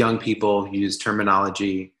with young people who use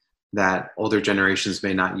terminology that older generations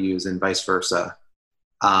may not use and vice versa.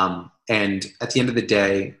 And at the end of the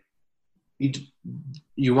day,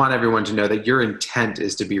 you want everyone to know that your intent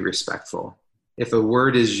is to be respectful. If a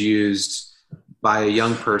word is used by a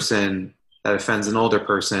young person that offends an older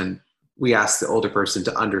person, we ask the older person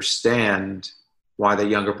to understand why the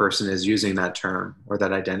younger person is using that term or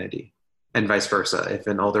that identity, and vice versa. If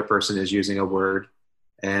an older person is using a word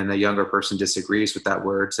and a younger person disagrees with that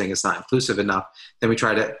word, saying it's not inclusive enough, then we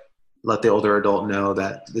try to let the older adult know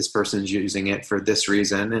that this person is using it for this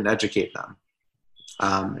reason and educate them,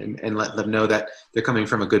 and let them know that they're coming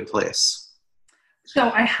from a good place.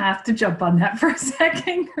 So I have to jump on that for a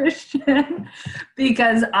second, Christian,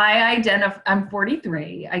 because I'm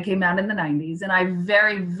 43. I came out in the 90s, and I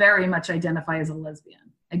very, very much identify as a lesbian.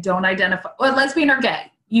 I don't identify, lesbian or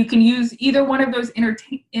gay. You can use either one of those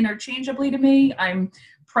interchangeably to me. I'm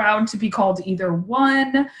proud to be called either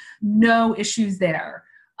one. No issues there.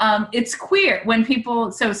 It's queer when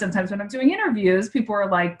so sometimes when I'm doing interviews, people are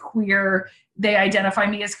like queer, they identify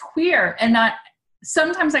me as queer, and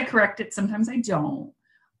sometimes I correct it, sometimes I don't.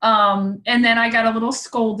 And then I got a little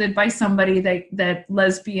scolded by somebody that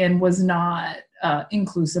lesbian was not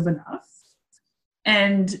inclusive enough.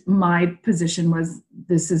 And my position was,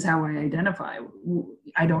 this is how I identify.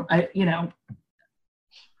 I don't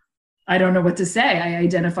know what to say. I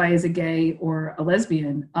identify as a gay or a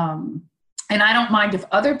lesbian. And I don't mind if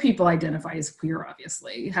other people identify as queer,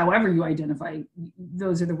 obviously. However you identify,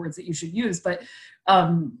 those are the words that you should use. But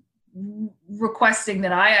requesting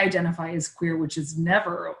that I identify as queer, which is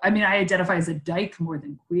never, I identify as a dyke more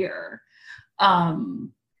than queer,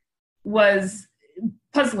 was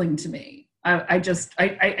puzzling to me. I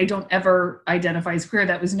don't ever identify as queer.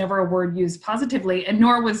 That was never a word used positively, and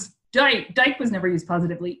nor was dyke was never used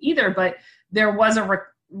positively either, but there was a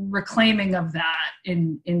reclaiming of that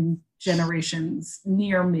in generations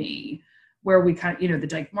near me, where we kind of, the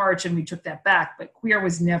Dyke March, and we took that back, but queer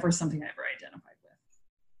was never something I ever identified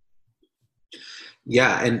with.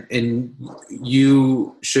 Yeah, and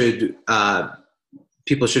you should,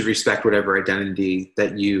 people should respect whatever identity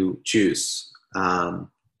that you choose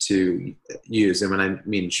to use. And when I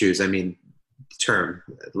mean choose, I mean term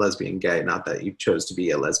lesbian, gay, not that you chose to be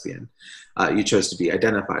a lesbian. You chose to be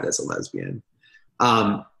identified as a lesbian.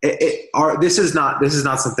 This is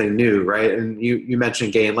not something new, right? And you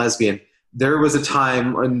mentioned gay and lesbian. There was a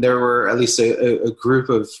time when there were at least a group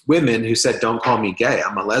of women who said, "Don't call me gay,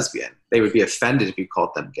 I'm a lesbian." They would be offended if you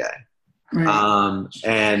called them gay. Right.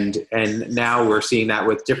 And now we're seeing that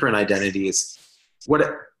with different identities.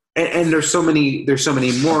 And there's so many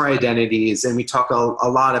more identities, and we talk a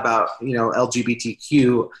lot about,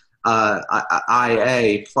 LGBTQ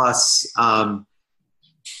IA plus.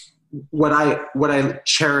 What I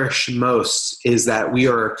cherish most is that we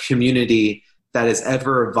are a community that is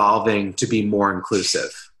ever evolving to be more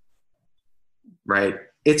inclusive, right?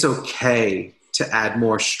 It's okay to add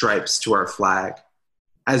more stripes to our flag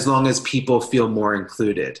as long as people feel more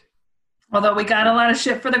included. Although we got a lot of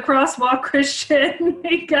shit for the crosswalk, Christian.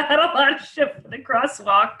 We got a lot of shit for the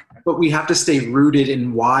crosswalk. But we have to stay rooted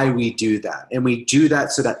in why we do that. And we do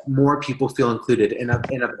that so that more people feel included. And of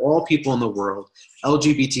all people in the world,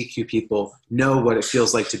 LGBTQ people know what it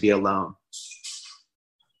feels like to be alone.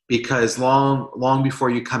 Because long before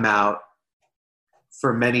you come out,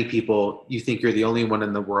 for many people, you think you're the only one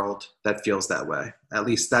in the world that feels that way. At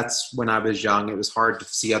least that's when I was young. It was hard to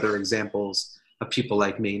see other examples of people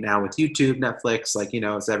like me. Now with YouTube, Netflix,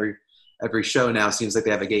 it's every show now seems like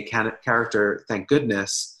they have a gay character, thank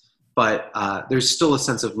goodness. But there's still a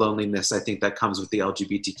sense of loneliness, I think, that comes with the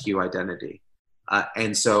LGBTQ identity.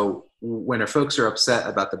 And so when our folks are upset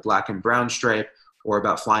about the black and brown stripe, or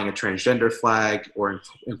about flying a transgender flag, or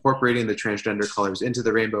incorporating the transgender colors into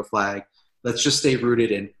the rainbow flag, let's just stay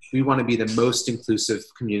rooted in, we want to be the most inclusive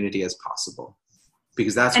community as possible.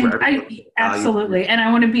 Because that's where absolutely. And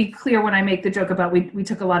I want to be clear when I make the joke about we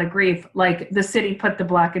took a lot of grief, like the city put the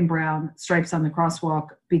black and brown stripes on the crosswalk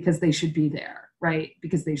because they should be there, right?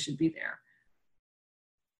 Because they should be there.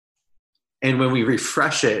 And when we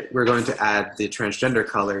refresh it, we're going to add the transgender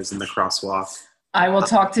colors in the crosswalk. I will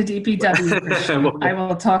talk to DPW. I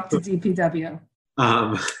will talk to DPW.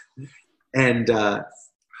 And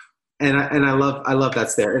I love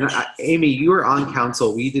that's there. And Amy, you were on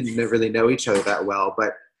council. We didn't really know each other that well,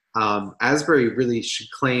 but Asbury really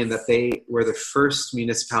should claim that they were the first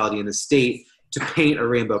municipality in the state to paint a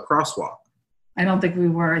rainbow crosswalk. I don't think we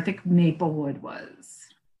were. I think Maplewood was.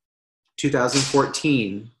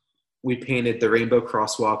 2014, we painted the rainbow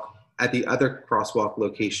crosswalk at the other crosswalk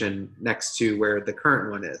location next to where the current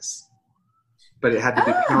one is. But it had to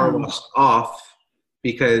be power washed off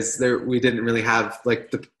because we didn't really have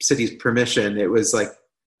the city's permission. It was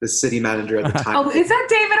the city manager at the time. Oh, is that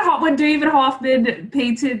when David Hoffman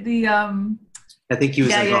painted the I think he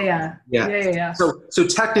was Yeah. So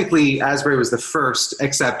technically Asbury was the first,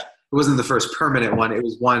 except it wasn't the first permanent one. It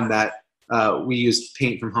was one that we used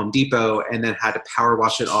paint from Home Depot and then had to power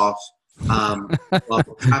wash it off while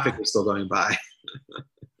the traffic was still going by.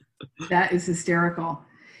 That is hysterical.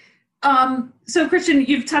 So Christian,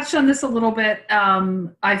 you've touched on this a little bit.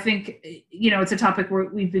 I think, it's a topic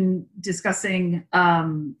we've been discussing,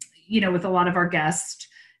 with a lot of our guests,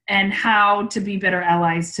 and how to be better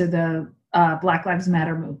allies to the Black Lives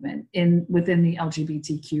Matter movement within the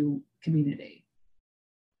LGBTQ community.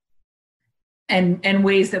 And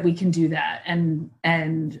ways that we can do that. And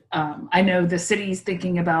I know the city's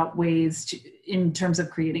thinking about ways in terms of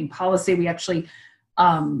creating policy. We actually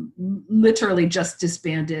literally just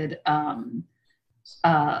disbanded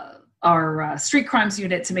our street crimes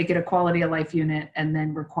unit to make it a quality of life unit, and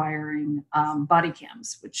then requiring body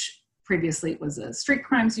cams, which previously it was a street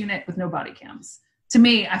crimes unit with no body cams. To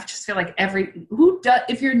me, I just feel like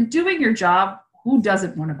if you're doing your job, who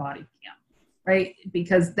doesn't want a body cam, right?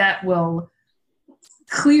 Because that will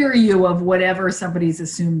clear you of whatever somebody's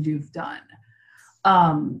assumed you've done.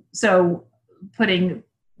 So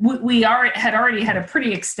we had already had a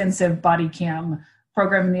pretty extensive body cam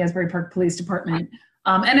program in the Asbury Park Police Department,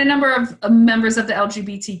 and a number of members of the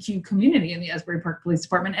LGBTQ community in the Asbury Park Police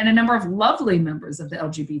Department, and a number of lovely members of the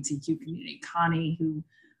LGBTQ community. Connie, who,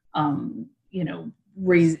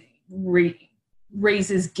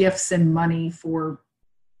 raises gifts and money for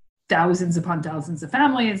thousands upon thousands of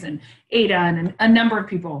families, and Ada, and a number of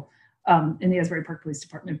people in the Asbury Park Police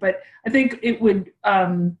Department. But I think it would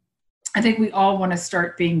I think we all want to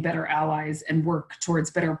start being better allies and work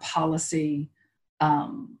towards better policy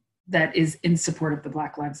that is in support of the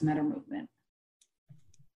Black Lives Matter movement.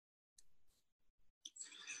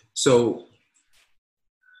 So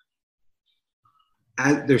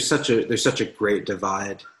there's such a great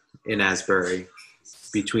divide in Asbury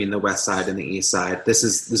between the west side and the east side. This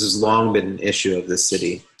has long been an issue of this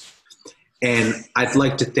city. And I'd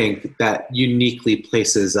like to think that uniquely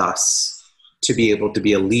places us to be able to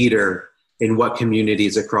be a leader in what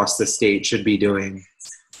communities across the state should be doing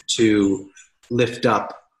to lift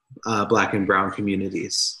up Black and Brown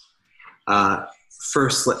communities.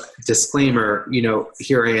 First disclaimer,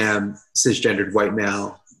 here I am, cisgendered white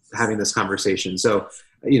male, having this conversation. So,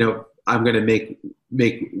 I'm going to make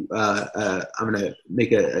a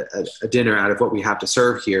dinner out of what we have to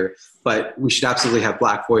serve here, but we should absolutely have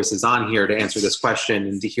Black voices on here to answer this question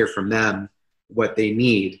and to hear from them what they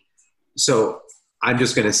need. So I'm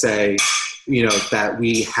just going to say, that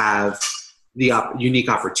we have the unique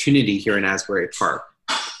opportunity here in Asbury Park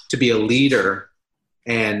to be a leader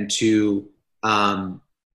and to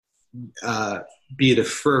be the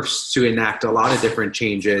first to enact a lot of different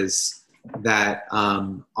changes that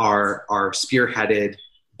are spearheaded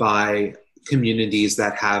by communities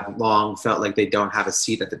that have long felt like they don't have a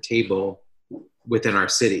seat at the table within our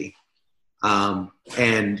city.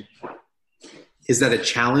 And is that a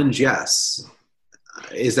challenge? Yes.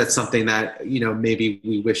 Is that something that, maybe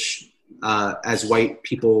we wish as white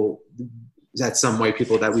people, that some white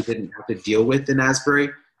people that we didn't have to deal with in Asbury?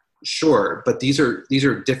 Sure. But these are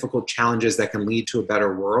difficult challenges that can lead to a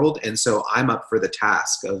better world. And so I'm up for the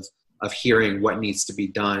task of hearing what needs to be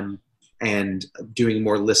done and doing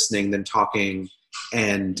more listening than talking,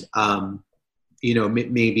 and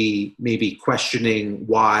maybe questioning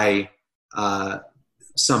why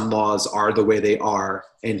some laws are the way they are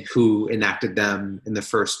and who enacted them in the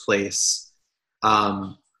first place.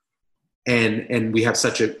 And we have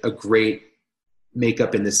such a great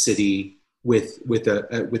makeup in the city with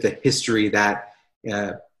a history that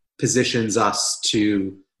positions us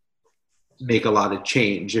to make a lot of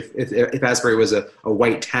change. If Asbury was a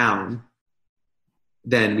white town,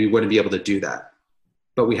 then we wouldn't be able to do that.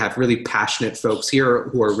 But we have really passionate folks here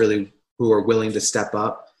who are willing to step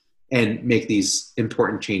up and make these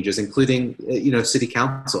important changes, including city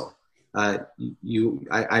council.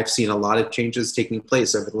 I've seen a lot of changes taking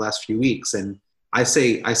place over the last few weeks, and I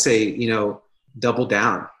say double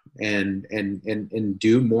down and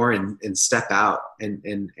do more and step out and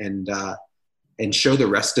show the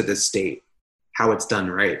rest of the state how it's done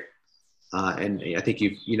right. And I think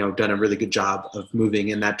you've done a really good job of moving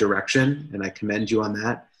in that direction, and I commend you on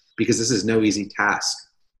that, because this is no easy task.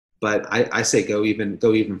 But I say go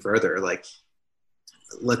even further. Like,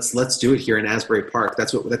 let's do it here in Asbury Park.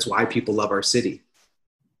 That's why people love our city,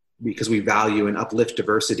 because we value and uplift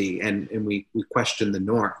diversity, and we question the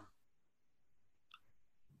norm.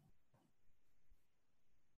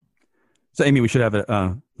 So, Amy, we should have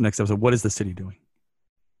a next episode. What is the city doing?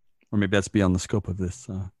 Or maybe that's beyond the scope of this.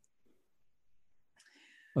 So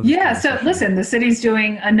listen, the city's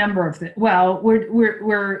doing a number of things. Well,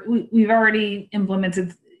 we've already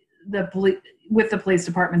implemented with the police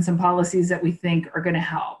departments and policies that we think are going to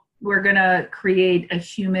help. We're going to create a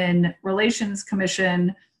human relations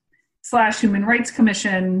commission / human rights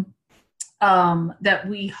commission that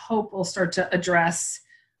we hope will start to address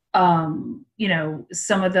some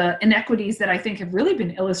of the inequities that I think have really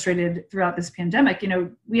been illustrated throughout this pandemic.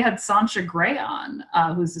 We had Sansha Gray on,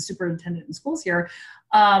 who's the superintendent in schools here,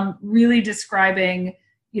 really describing,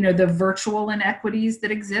 the virtual inequities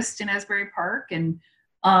that exist in Asbury Park. And,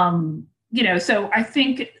 so I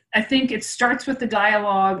think it starts with the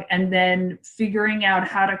dialogue and then figuring out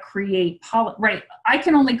how to create right. I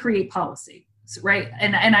can only create policy. Right.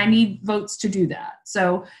 And I need votes to do that.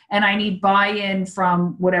 So, and I need buy-in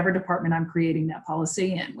from whatever department I'm creating that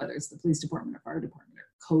policy in, whether it's the police department or fire department or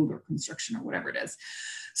code or construction or whatever it is.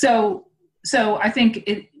 So I think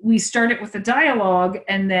we start it with the dialogue,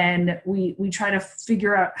 and then we try to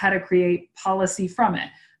figure out how to create policy from it.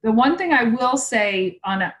 The one thing I will say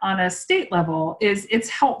on a state level is it's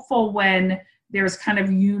helpful when there's kind of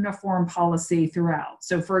uniform policy throughout.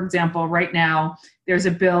 So for example, right now there's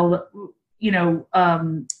a bill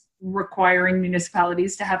requiring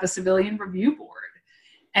municipalities to have a civilian review board.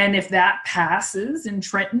 And if that passes in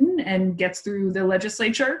Trenton and gets through the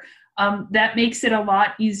legislature, that makes it a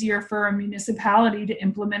lot easier for a municipality to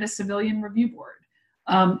implement a civilian review board.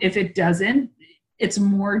 If it doesn't, it's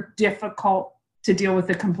more difficult to deal with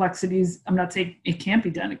the complexities. I'm not saying it can't be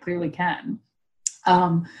done, it clearly can.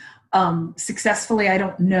 Successfully, I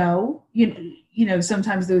don't know.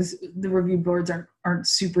 sometimes the review boards aren't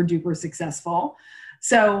super duper successful.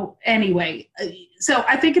 So anyway, so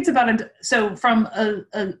I think it's so from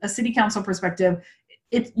a city council perspective,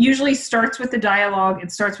 it usually starts with the dialogue.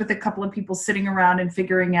 It starts with a couple of people sitting around and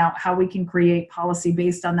figuring out how we can create policy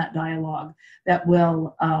based on that dialogue that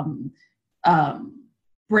will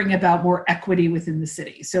bring about more equity within the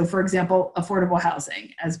city. So for example, affordable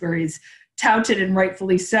housing. Asbury's touted, and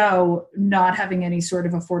rightfully so, not having any sort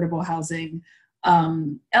of affordable housing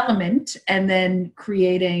element, and then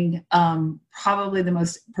creating probably the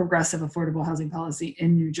most progressive affordable housing policy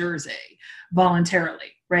in New Jersey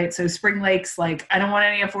voluntarily, right? So Spring Lake's like, I don't want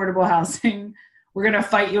any affordable housing. We're going to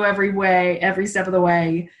fight you every step of the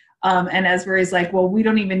way. And Asbury's like, well, we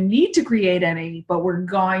don't even need to create any, but we're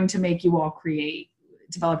going to make you all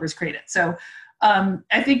developers create it. So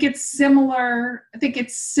I think it's similar,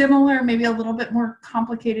 maybe a little bit more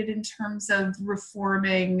complicated in terms of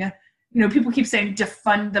reforming. People keep saying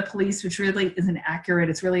defund the police, which really isn't accurate.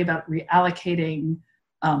 It's really about reallocating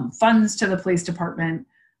funds to the police department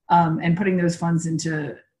and putting those funds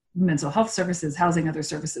into mental health services, housing, other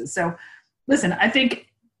services. So listen, I think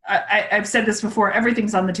I've said this before,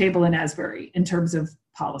 everything's on the table in Asbury in terms of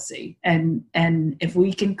policy. And if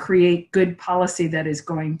we can create good policy that is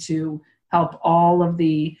going to help all of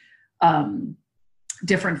the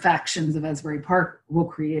different factions of Asbury Park, we'll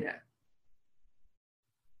create it.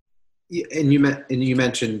 And you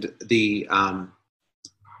mentioned the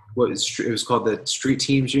it was called the Street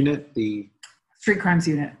Teams Unit, the Street Crimes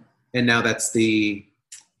Unit, and now that's the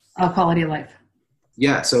Quality of Life.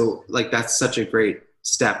 Yeah, so like that's such a great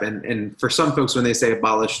step, and for some folks when they say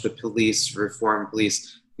abolish the police, reform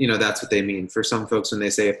police, that's what they mean. For some folks when they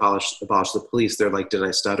say abolish the police, they're like, did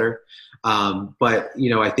I stutter? But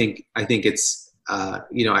I think it's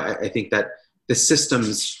I think that the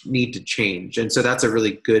systems need to change. And so that's a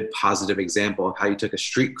really good positive example of how you took a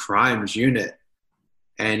street crimes unit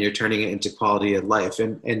and you're turning it into quality of life.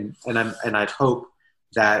 And I'd hope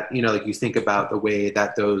that, like you think about the way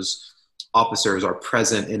that those officers are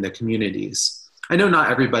present in the communities. I know not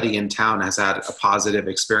everybody in town has had a positive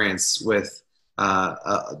experience with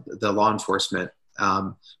the law enforcement.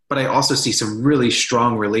 But I also see some really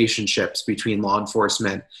strong relationships between law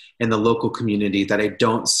enforcement and the local community that I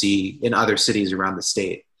don't see in other cities around the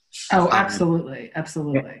state. Oh, absolutely.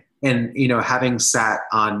 Absolutely. And, having sat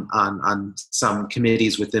on some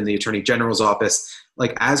committees within the Attorney General's office,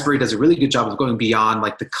 like Asbury does a really good job of going beyond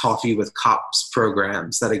like the coffee with cops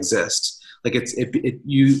programs that exist. Like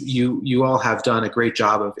you all have done a great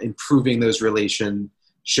job of improving those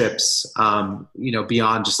relationships,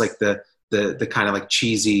 beyond just like the kind of like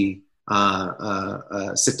cheesy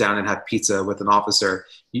sit down and have pizza with an officer.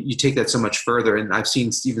 You take that so much further. And I've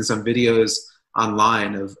seen even some videos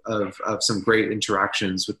online of some great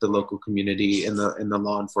interactions with the local community and the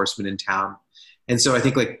law enforcement in town. And so I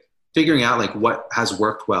think like figuring out like what has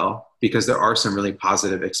worked well, because there are some really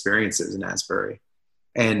positive experiences in Asbury,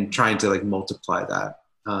 and trying to like multiply that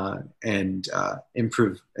and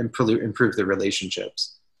improve the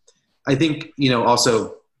relationships. I think,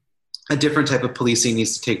 also a different type of policing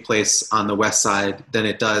needs to take place on the west side than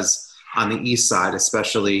it does on the east side,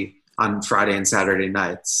 especially on Friday and Saturday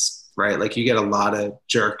nights, right? Like you get a lot of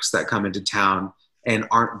jerks that come into town and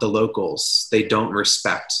aren't the locals. They don't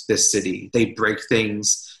respect this city. They break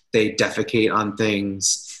things. They defecate on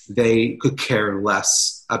things. They could care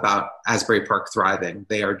less about Asbury Park thriving.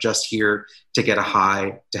 They are just here to get a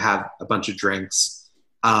high, to have a bunch of drinks.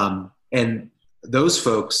 And those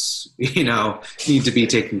folks, need to be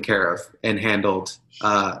taken care of and handled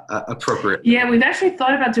appropriately. Yeah, we've actually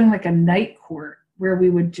thought about doing like a night court where we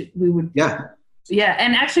would. Yeah. Yeah,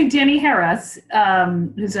 and actually Danny Harris,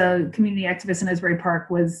 who's a community activist in Asbury Park,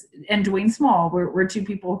 and Dwayne Small were two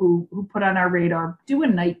people who put on our radar, do a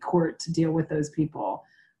night court to deal with those people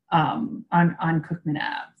on Cookman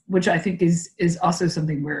Ave, which I think is also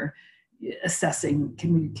something we're assessing.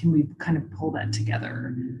 Can we kind of pull that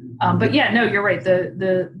together? But yeah, no, you're right.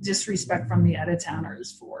 The disrespect from the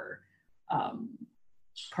out-of-towners for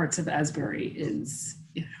parts of Asbury is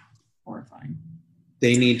horrifying.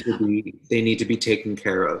 They need to be taken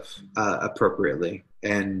care of appropriately,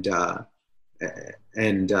 and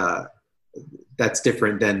that's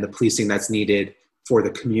different than the policing that's needed for the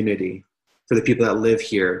community, for the people that live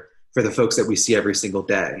here, for the folks that we see every single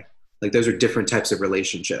day. Like those are different types of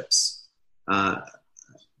relationships,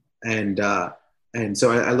 and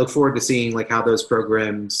so I look forward to seeing like how those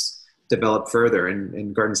programs develop further.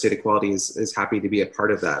 And Garden State Equality is happy to be a part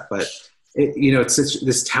of that. But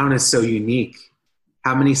this town is so unique.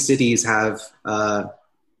 How many cities have,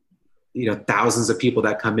 thousands of people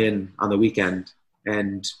that come in on the weekend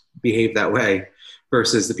and behave that way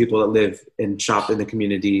versus the people that live and shop in the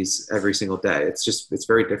communities every single day. It's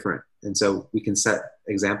very different. And so we can set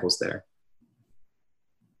examples there.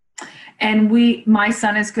 And my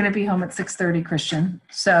son is going to be home at 6:30, Christian.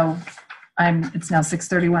 So it's now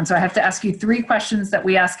 6:31. So I have to ask you 3 questions that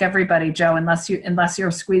we ask everybody, Joe, unless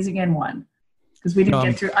you're squeezing in one. Because we didn't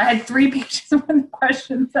get through. I had 3 pages of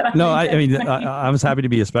questions that I was happy to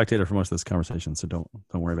be a spectator for most of this conversation, so don't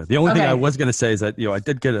worry about it. The only thing I was going to say is that I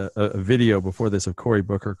did get a video before this of Cory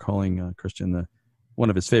Booker calling Christian one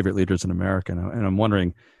of his favorite leaders in America, and I'm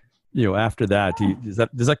wondering, after that,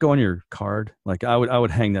 does that go on your card? Like I would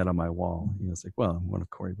hang that on my wall. It's like, well, I'm one of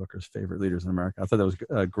Cory Booker's favorite leaders in America. I thought that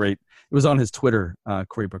was great. It was on his Twitter,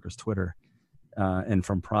 Cory Booker's Twitter, and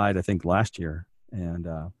from Pride, I think last year, and.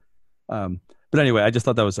 But anyway, I just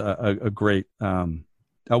thought that was a great. I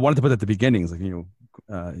wanted to put that at the beginning. It's like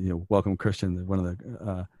welcome Christian, one of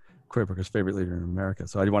the Cory Booker's favorite leader in America.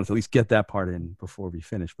 So I wanted to at least get that part in before we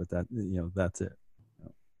finish. But that's it.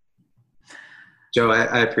 Joe,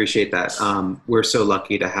 I appreciate that. We're so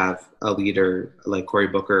lucky to have a leader like Cory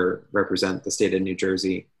Booker represent the state of New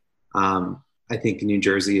Jersey. I think New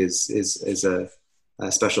Jersey is a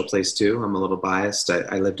special place too. I'm a little biased.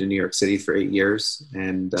 I lived in New York City for 8 years,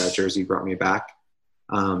 and Jersey brought me back.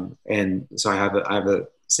 And so I have the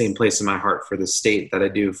same place in my heart for the state that I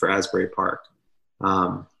do for Asbury Park.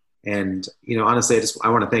 And honestly, I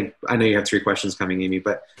want to thank. I know you have 3 questions coming, Amy,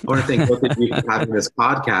 but I want to thank both of you for having this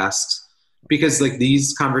podcast, because like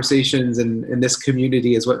these conversations and this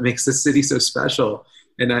community is what makes this city so special.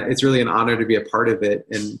 And it's really an honor to be a part of it.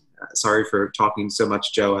 And sorry for talking so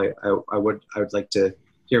much, Joe. I would like to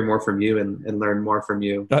hear more from you and learn more from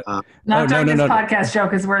you. Not during this podcast, Joe,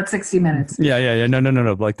 because we're at 60 minutes. Yeah.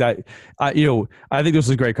 No. Like that. I think this was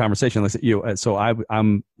a great conversation. So I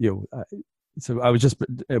was just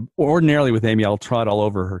ordinarily with Amy, I'll trot all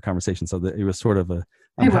over her conversation. So that it was sort of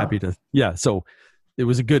I'm happy to. Yeah. So it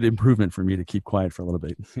was a good improvement for me to keep quiet for a little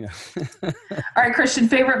bit. Yeah. All right, Christian,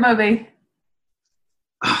 favorite movie.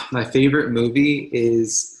 My favorite movie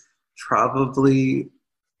is probably,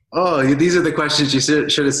 these are the questions you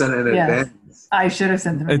should have sent in advance. I should have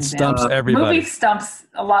sent them in advance. It stumps everybody. Movie stumps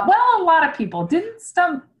a lot. Well, a lot of people didn't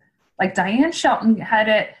stump. Like Diane Shelton had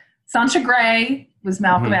it. Sancha Gray was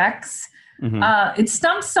Malcolm X. Mm-hmm. It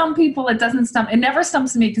stumps some people. It doesn't stump. It never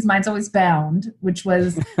stumps me because mine's always Bound, which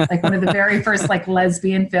was like one of the very first like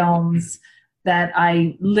lesbian films that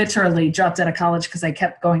I literally dropped out of college because I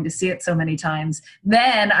kept going to see it so many times.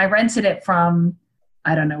 Then I rented it from,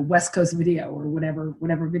 I don't know, West Coast Video or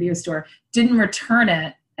whatever video store, didn't return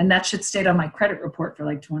it. And that shit stayed on my credit report for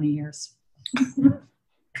like 20 years.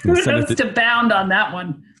 Kudos to Bound on that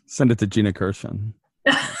one. Send it to Gina Gershon.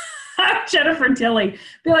 Jennifer Tilly.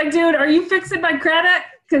 Be like, dude, are you fixing my credit?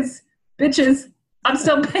 Because bitches, I'm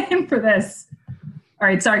still paying for this. All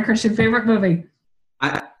right. Sorry, Christian, favorite movie.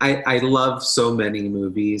 I love so many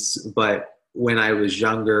movies, but when I was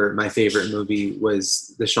younger, my favorite movie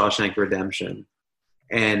was The Shawshank Redemption,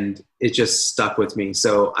 and it just stuck with me.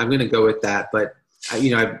 So I'm going to go with that. But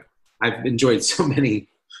I've enjoyed so many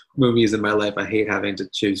movies in my life. I hate having to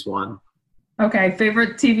choose one. Okay,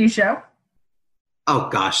 favorite TV show? Oh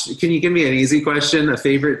gosh, can you give me an easy question? A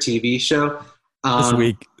favorite TV show?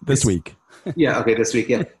 This week. Yeah. Okay. This week.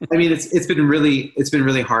 Yeah. I mean, it's been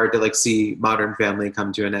really hard to like see Modern Family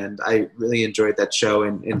come to an end. I really enjoyed that show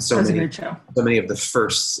and so many of the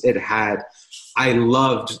firsts it had. I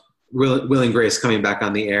loved Will and Grace coming back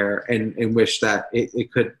on the air and wish that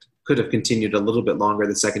it could have continued a little bit longer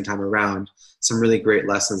the second time around. Some really great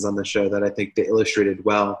lessons on the show that I think they illustrated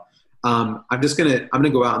well. I'm gonna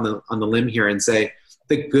go out on the limb here and say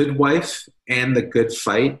The Good Wife and The Good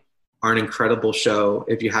Fight are an incredible show.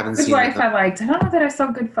 If you haven't seen Good Wife, I liked. I don't know that I saw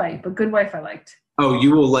Good Fight, but Good Wife I liked. Oh, you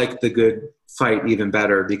will like The Good Fight even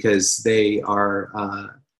better because they are,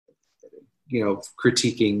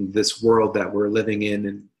 critiquing this world that we're living in,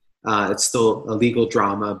 and it's still a legal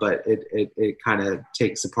drama, but it kind of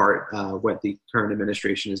takes apart what the current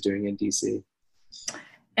administration is doing in DC.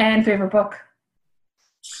 And favorite book?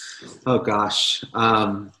 Oh gosh.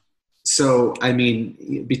 So, I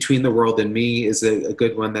mean, Between the World and Me is a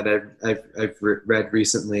good one that I've read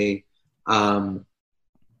recently.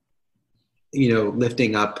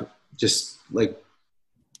 Lifting up just like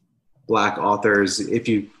Black authors. If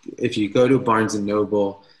you go to Barnes and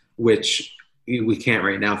Noble, which we can't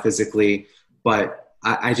right now physically, but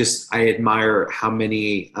I admire how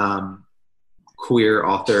many queer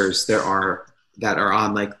authors there are that are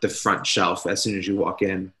on like the front shelf as soon as you walk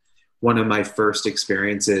in. One of my first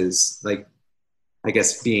experiences, like, I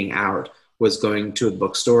guess being out, was going to a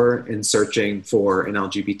bookstore and searching for an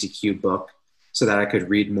LGBTQ book so that I could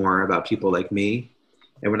read more about people like me.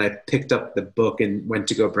 And when I picked up the book and went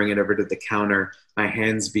to go bring it over to the counter, my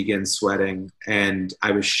hands began sweating and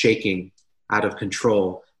I was shaking out of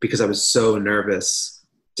control because I was so nervous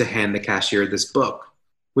to hand the cashier this book,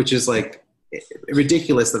 which is like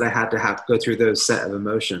ridiculous that I had to go through those set of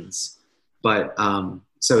emotions. But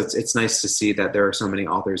so it's nice to see that there are so many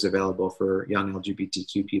authors available for young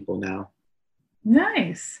LGBTQ people now.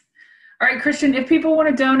 Nice. All right, Christian, if people want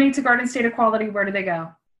to donate to Garden State Equality, where do they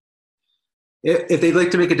go? If they'd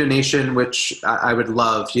like to make a donation, which I would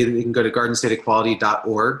love, you can go to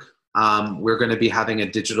gardenstateequality.org. We're going to be having a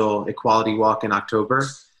digital equality walk in October.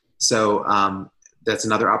 So that's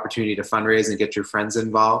another opportunity to fundraise and get your friends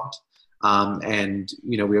involved. And,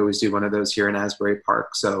 we always do one of those here in Asbury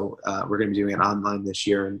Park. So we're going to be doing it online this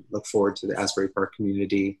year and look forward to the Asbury Park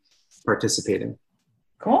community participating.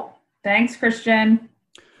 Cool. Thanks, Christian.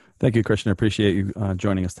 Thank you, Christian. I appreciate you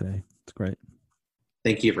joining us today. It's great.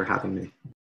 Thank you for having me.